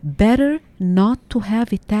 better not to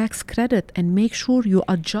have a tax credit and make sure you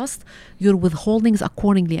adjust your withholdings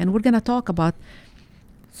accordingly. And we're going to talk about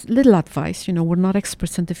little advice, we're not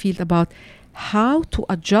experts in the field, about how to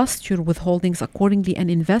adjust your withholdings accordingly and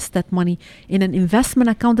invest that money in an investment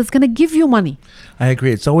account that's going to give you money. I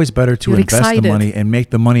agree. It's always better to invest the money and make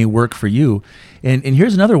the money work for you. And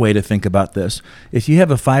here's another way to think about this. If you have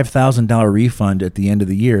a $5,000 refund at the end of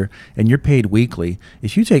the year and you're paid weekly,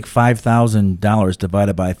 if you take $5,000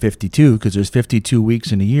 divided by 52, because there's 52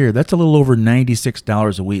 weeks in a year, that's a little over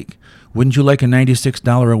 $96 a week. Wouldn't you like a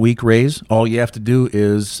 $96 a week raise? All you have to do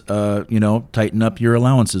is, tighten up your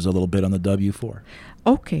allowances a little bit on the W-4.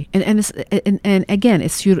 Okay, and again,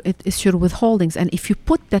 it's your withholdings, and if you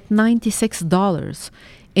put that $96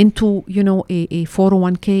 into a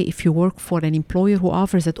 401k if you work for an employer who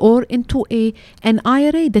offers it, or into an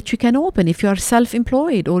IRA that you can open if you are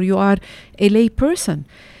self-employed or you are a lay person,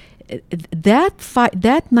 that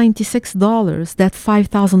 $96, that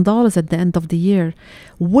 $5,000 at the end of the year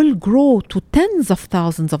will grow to tens of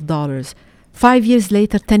thousands of dollars 5 years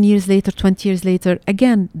later, 10 years later, 20 years later.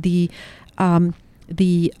 Again, the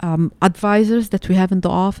advisors that we have in the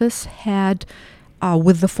office had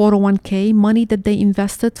with the 401k money that they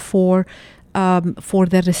invested for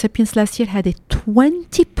their recipients last year had a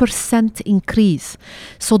 20% increase.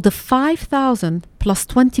 So the 5,000 plus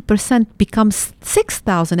 20% becomes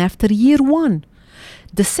 6,000 after year one.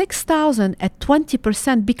 The 6,000 at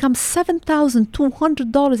 20% becomes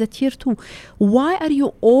 $7,200 at year two. Why are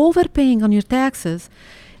you overpaying on your taxes?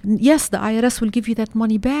 Yes, the IRS will give you that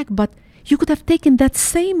money back, but you could have taken that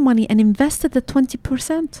same money and invested at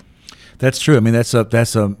 20%. That's true. I mean, that's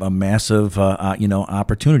a massive,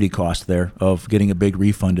 opportunity cost there of getting a big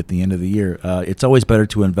refund at the end of the year. It's always better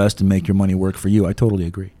to invest and make your money work for you. I totally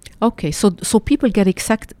agree. Okay, so people get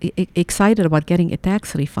excited about getting a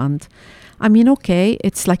tax refund. I mean, okay,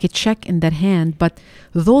 it's like a check in their hand, but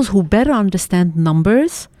those who better understand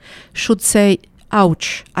numbers should say,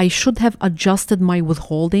 ouch, I should have adjusted my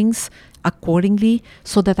withholdings accordingly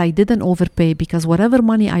so that I didn't overpay, because whatever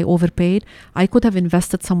money I overpaid, I could have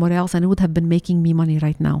invested somewhere else and it would have been making me money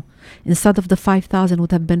right now. Instead of the 5,000, it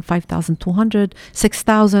would have been 5,200,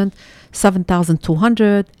 6,000,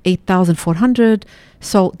 7,200, 8,400.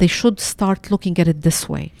 So they should start looking at it this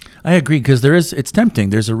way. I agree, because it's tempting.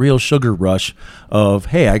 There's a real sugar rush of,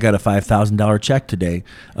 hey, I got a $5,000 check today,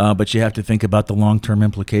 but you have to think about the long-term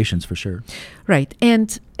implications for sure. Right,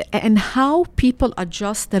 and how people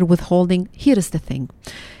adjust their withholding. Here is the thing: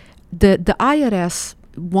 the IRS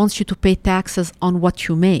wants you to pay taxes on what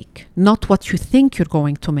you make, not what you think you're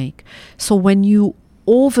going to make. So when you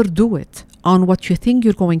overdo it on what you think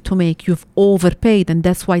you're going to make, you've overpaid, and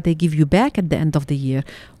that's why they give you back at the end of the year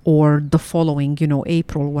or the following,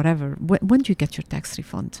 April, whatever. When do you get your tax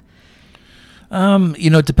refund?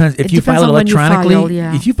 It depends. If you file it electronically,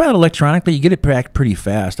 if you file it electronically, you get it back pretty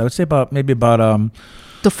fast. I would say about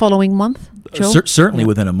the following month, Joe? Certainly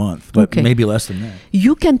within a month, but maybe less than that.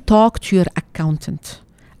 You can talk to your accountant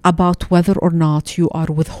about whether or not you are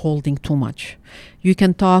withholding too much. You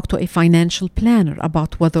can talk to a financial planner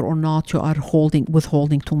about whether or not you are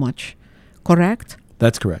withholding too much. Correct?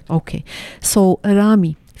 That's correct. Okay. So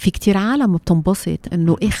رامي في كتير عالم بتنبسط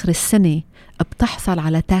انه اخر السنة بتحصل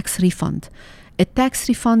على tax refund. التاكس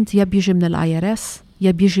ريفند يا بيجي من IRS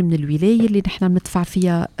يا بيجي من الولاية اللي نحن بندفع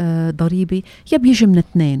فيها ضريبة يا بيجي من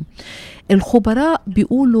اثنين. الخبراء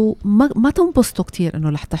بيقولوا ما تنبسطوا كتير انه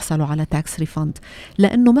رح تحصلوا على تاكس ريفند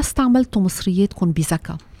لانه ما استعملتوا مصرياتكم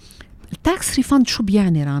بذكاء. التاكس ريفند شو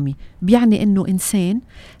بيعني رامي؟ بيعني انه انسان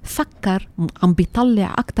فكر عم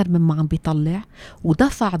بيطلع اكتر مما عم بيطلع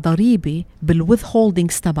ودفع ضريبة بالويث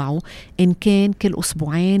هولدينجز تبعه، ان كان كل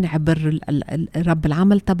اسبوعين عبر رب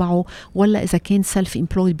العمل تبعه، ولا اذا كان سيلف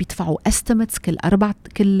امبلويد بيدفعوا استيميتس كل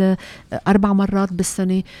 4 مرات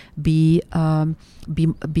بالسنة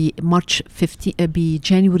بمارش 15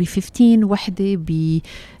 بجانوري 15 وحدة،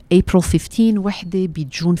 April 15 وحدة،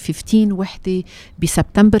 بجون 15 وحدة،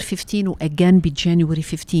 بسبتمبر 15 وأجان بجانوري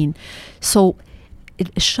 15. So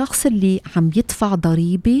الشخص اللي عم يدفع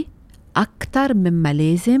ضريبة أكتر مما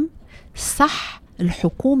لازم، صح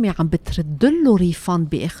الحكومة عم بتردله ريفاند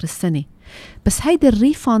بآخر السنة، بس هيدا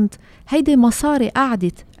الريفاند هيدا مصاري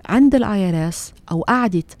قعدت عند IRS أو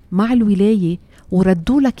قعدت مع الولاية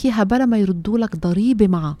وردوا لك إياها بلا ما يردوا لك ضريبة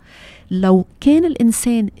معها. لو كان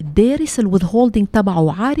الإنسان دارس الوذهولدينج تبعه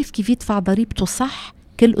وعارف كيف يدفع ضريبته صح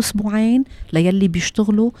كل أسبوعين ليلي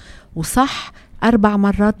بيشتغلوا، وصح 4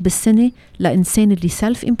 مرات بالسنة لإنسان اللي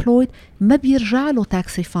سيلف امبلويد، ما بيرجع له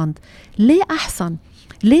تاكس ريفاند. ليه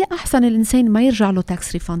أحسن الإنسان ما يرجع له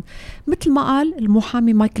تاكس ريفاند؟ مثل ما قال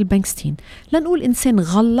المحامي مايكل بانكستين، لنقول إنسان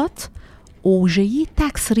غلط وجاي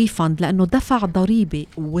تاكس ريفاند لأنه دفع ضريبة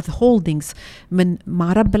withholdings من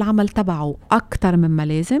مع رب العمل تبعه أكتر مما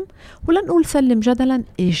لازم، ولنقول سلم جدلا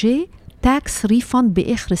اجي تاكس ريفاند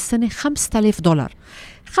بآخر السنة $5,000.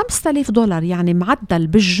 $5,000 يعني معدل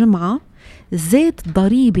بالجمعة زاد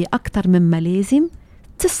ضريبة أكتر مما لازم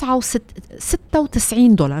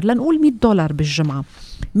 $96. لنقول $100 بالجمعة.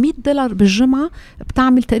 $100 بالجمعة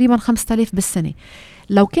بتعمل تقريبا 5,000 بالسنة.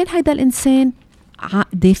 لو كان هيدا الإنسان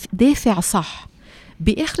دافع صح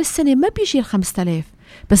بآخر السنة ما بيجي 5,000،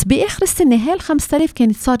 بس بآخر السنة هاي 5,000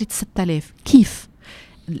 كانت صارت 6,000. كيف؟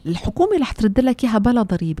 الحكومة رح ترد لك إياها بلا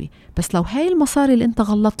ضريبة، بس لو هاي المصاري اللي انت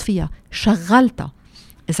غلطت فيها شغلتها،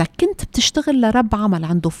 إذا كنت بتشتغل لرب عمل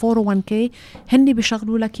عنده 401k هني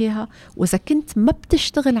بيشغلوا لك إياها، وإذا كنت ما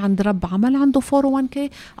بتشتغل عند رب عمل عنده 401k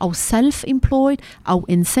أو self employed أو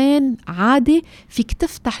إنسان عادي، فيك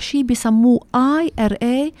تفتح شي بيسموه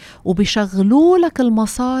IRA وبيشغلوا لك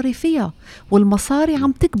المصاري فيها، والمصاري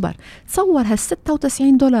عم تكبر. تصور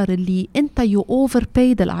 $96 اللي انت you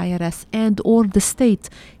overpaid the IRS and or the state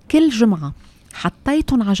كل جمعة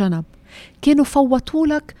حطيتهم على جنب، كانوا فوتوا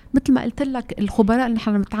لك مثل ما قلت لك. الخبراء اللي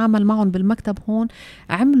نحن نتعامل معهم بالمكتب هون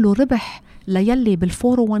عملوا ربح ليلي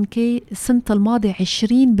بال401k السنة الماضية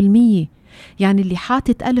 20%. يعني اللي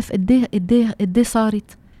حاطت 1000 قديه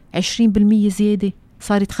صارت 20% زيادة،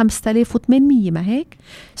 صارت 5,800. ما هيك؟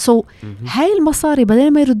 هاي المصاري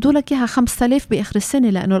بدل ما يردوا لك إياها 5,000 بآخر السنة،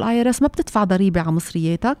 لأنه IRS ما بتدفع ضريبة على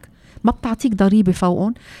مصرياتك، ما بتعطيك ضريبة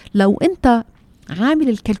فوقهم. لو أنت عامل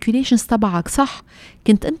الكالكوليشنز تبعك صح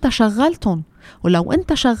كنت انت شغلتهم، ولو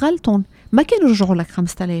انت شغلتهم ما كانوا رجعوا لك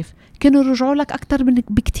 5,000، كانوا رجعوا لك اكتر من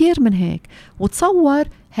بكتير من هيك. وتصور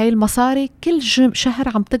هاي المصاري كل شهر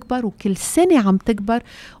عم تكبر وكل سنة عم تكبر.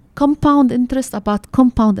 compound interest about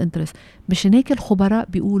compound interest. مشان هيك الخبراء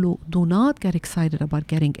بيقولوا do not get excited about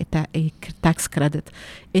getting a tax credit.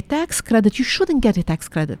 A tax credit, you shouldn't get a tax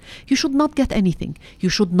credit. You should not get anything. You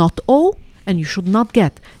should not owe and you should not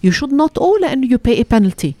get. You should not owe لأنه you pay a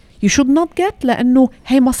penalty. You should not get لأنه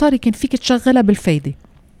هي مصاري كان فيك تشغلها بالفايدة.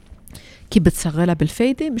 كيف بتشغلها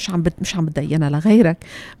بالفايدة؟ مش عم بتدينها لغيرك،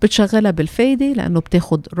 بتشغلها بالفايدة لأنه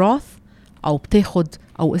بتاخد Roth أو بتاخد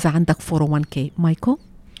أو إذا عندك 401k. مايكل؟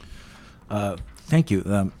 Thank you.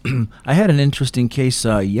 I had an interesting case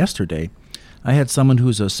yesterday. I had someone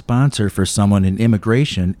who's a sponsor for someone in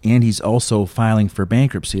immigration, and he's also filing for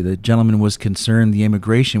bankruptcy. The gentleman was concerned the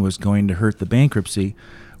immigration was going to hurt the bankruptcy,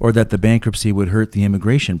 or that the bankruptcy would hurt the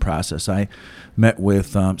immigration process. I met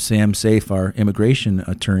with Sam Safe, our immigration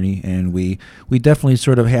attorney, and we definitely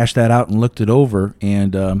sort of hashed that out and looked it over.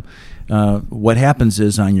 And what happens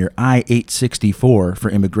is on your I-864 for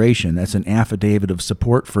immigration, that's an affidavit of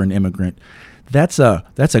support for an immigrant. That's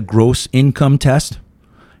a gross income test.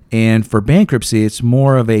 And for bankruptcy, it's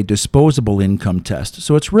more of a disposable income test.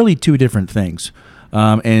 So it's really two different things.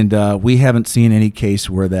 And we haven't seen any case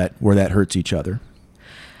where that hurts each other.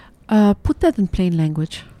 Put that in plain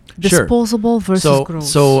language. Disposable versus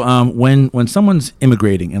gross. So when someone's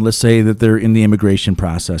immigrating, and let's say that they're in the immigration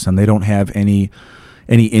process and they don't have any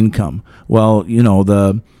income, well,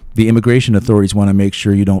 the immigration authorities want to make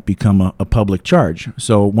sure you don't become a public charge.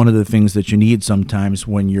 So one of the things that you need sometimes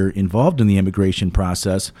when you're involved in the immigration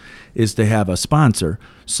process is to have a sponsor,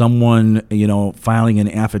 someone, filing an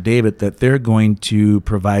affidavit that they're going to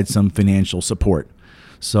provide some financial support.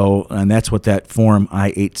 So, and that's what that form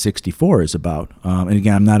I-864 is about. And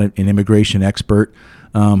again, I'm not an immigration expert,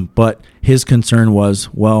 but his concern was,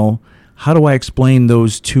 well, how do I explain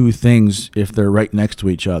those two things if they're right next to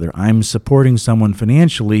each other? I'm supporting someone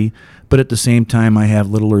financially, but at the same time, I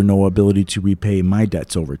have little or no ability to repay my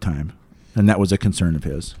debts over time. And that was a concern of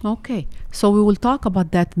his. Okay. So we will talk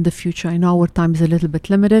about that in the future. I know our time is a little bit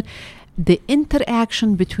limited. The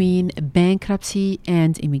interaction between bankruptcy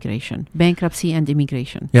and immigration.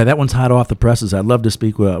 Yeah, that one's hot off the presses. I'd love to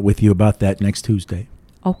speak with you about that next Tuesday.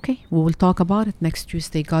 Okay, we will talk about it next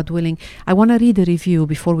Tuesday, God willing. I want to read a review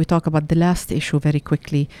before we talk about the last issue very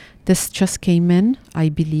quickly. This just came in, I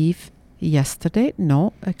believe, yesterday.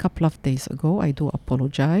 No, a couple of days ago. I do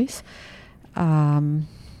apologize. Here,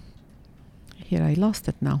 I lost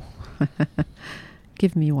it now.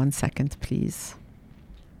 Give me 1 second, please.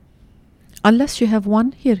 Unless you have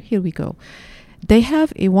one, here we go. They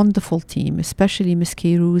have a wonderful team, especially Ms.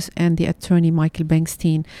 Kairouz and the attorney Michael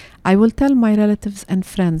Bengstein. I will tell my relatives and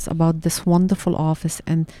friends about this wonderful office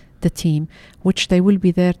and the team, which they will be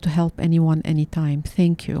there to help anyone, anytime.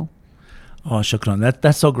 Thank you. Oh, shukran.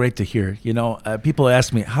 That's so great to hear. People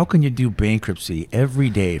ask me, how can you do bankruptcy every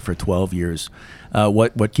day for 12 years?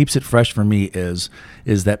 What keeps it fresh for me is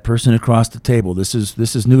that person across the table. This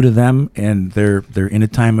is new to them, and they're in a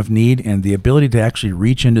time of need, and the ability to actually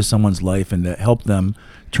reach into someone's life and to help them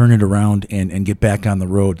turn it around and get back on the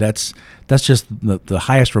road. That's just the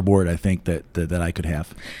highest reward I think that I could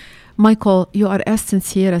have. Michael, you are as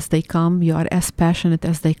sincere as they come. You are as passionate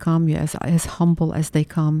as they come. You are as humble as they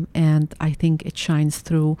come. And I think it shines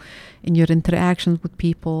through in your interactions with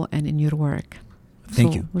people and in your work.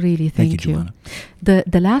 Thank you. Really, thank you.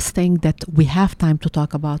 The last thing that we have time to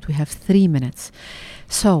talk about, we have 3 minutes.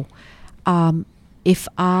 So if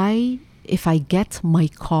I get my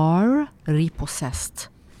car repossessed,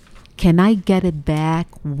 can I get it back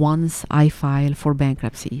once I file for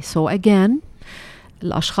bankruptcy? So again,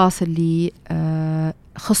 الأشخاص اللي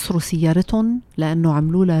خسروا سيارتهم لأنه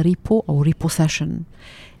عملوا لها ريبو أو ريبوسيشن،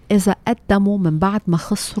 إذا قدموا من بعد ما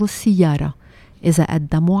خسروا السيارة، إذا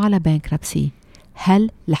قدموا على بانكربسي،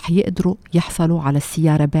 هل رح يقدروا يحصلوا على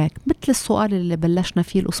السيارة باك؟ مثل السؤال اللي بلشنا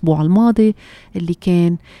فيه الأسبوع الماضي اللي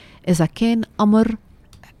كان إذا كان أمر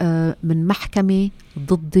من محكمة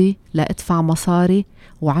ضدي لأدفع مصاري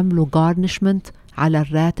وعملوا جارنشمنت على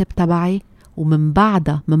الراتب تبعي، ومن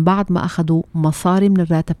بعد ما أخذوا مصاري من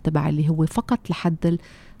الراتب تبعي اللي هو فقط لحد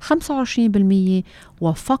 25%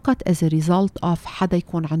 وفقط as a result of حدا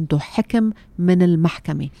يكون عنده حكم من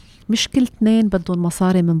المحكمة، مش كل 2 بدهم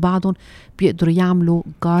مصاري من بعضهم بيقدروا يعملوا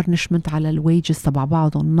garnishment على الويجز تبع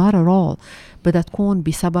بعضهم. not at all. بدها تكون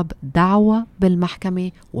بسبب دعوة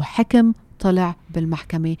بالمحكمة وحكم طلع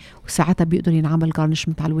بالمحكمة، وساعتها بيقدر ينعمل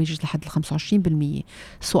garnishment على الويجز لحد 25%.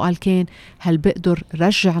 السؤال كان هل بقدر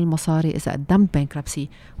رجع المصاري إذا قدمت بانكربسي،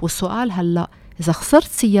 والسؤال هلأ إذا خسرت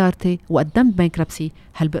سيارتي وقدمت بانكربسي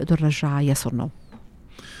هل بقدر رجعها yes or no؟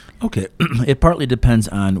 Okay, it partly depends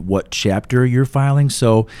on what chapter you're filing.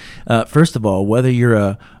 So, first of all, whether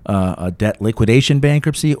you're a debt liquidation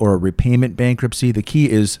bankruptcy or a repayment bankruptcy, the key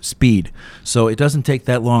is speed. So it doesn't take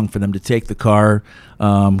that long for them to take the car,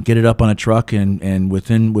 get it up on a truck, and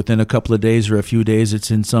within a couple of days or a few days,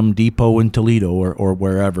 it's in some depot in Toledo or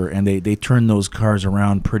wherever, and they turn those cars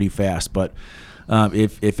around pretty fast. But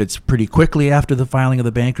if it's pretty quickly after the filing of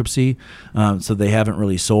the bankruptcy, so they haven't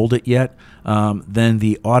really sold it yet, then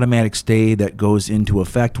the automatic stay that goes into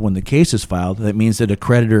effect when the case is filed, that means that a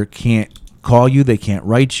creditor can't call you, they can't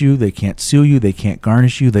write you, they can't sue you, they can't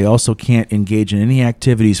garnish you, they also can't engage in any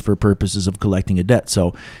activities for purposes of collecting a debt.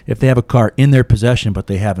 So if they have a car in their possession but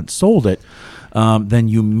they haven't sold it, then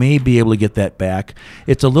you may be able to get that back.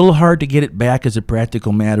 It's a little hard to get it back as a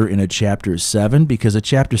practical matter in a Chapter 7 because a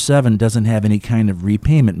Chapter 7 doesn't have any kind of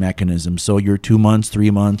repayment mechanism. So you're 2 months,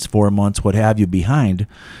 3 months, 4 months, what have you, behind.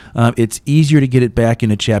 It's easier to get it back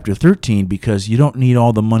in a Chapter 13 because you don't need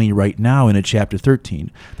all the money right now in a Chapter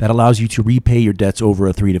 13. That allows you to repay your debts over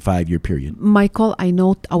a 3 to 5 year period. Michael, I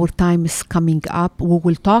know our time is coming up. We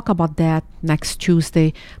will talk about that next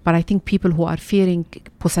Tuesday, but I think people who are fearing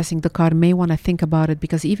possessing the car may want to think about it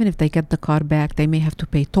because even if they get the car back, they may have to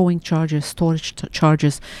pay towing charges, storage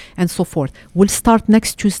charges, and so forth. We'll start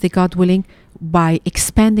next Tuesday, God willing, by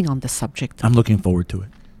expanding on this subject. I'm looking forward to it.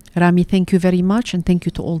 Rami, thank you very much, and thank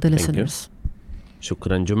you to all the listeners.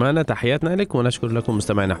 شكرا جمانة، تحياتنا لك ونشكر لكم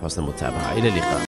مستمعينا حسن المتابعة. إلى اللقاء.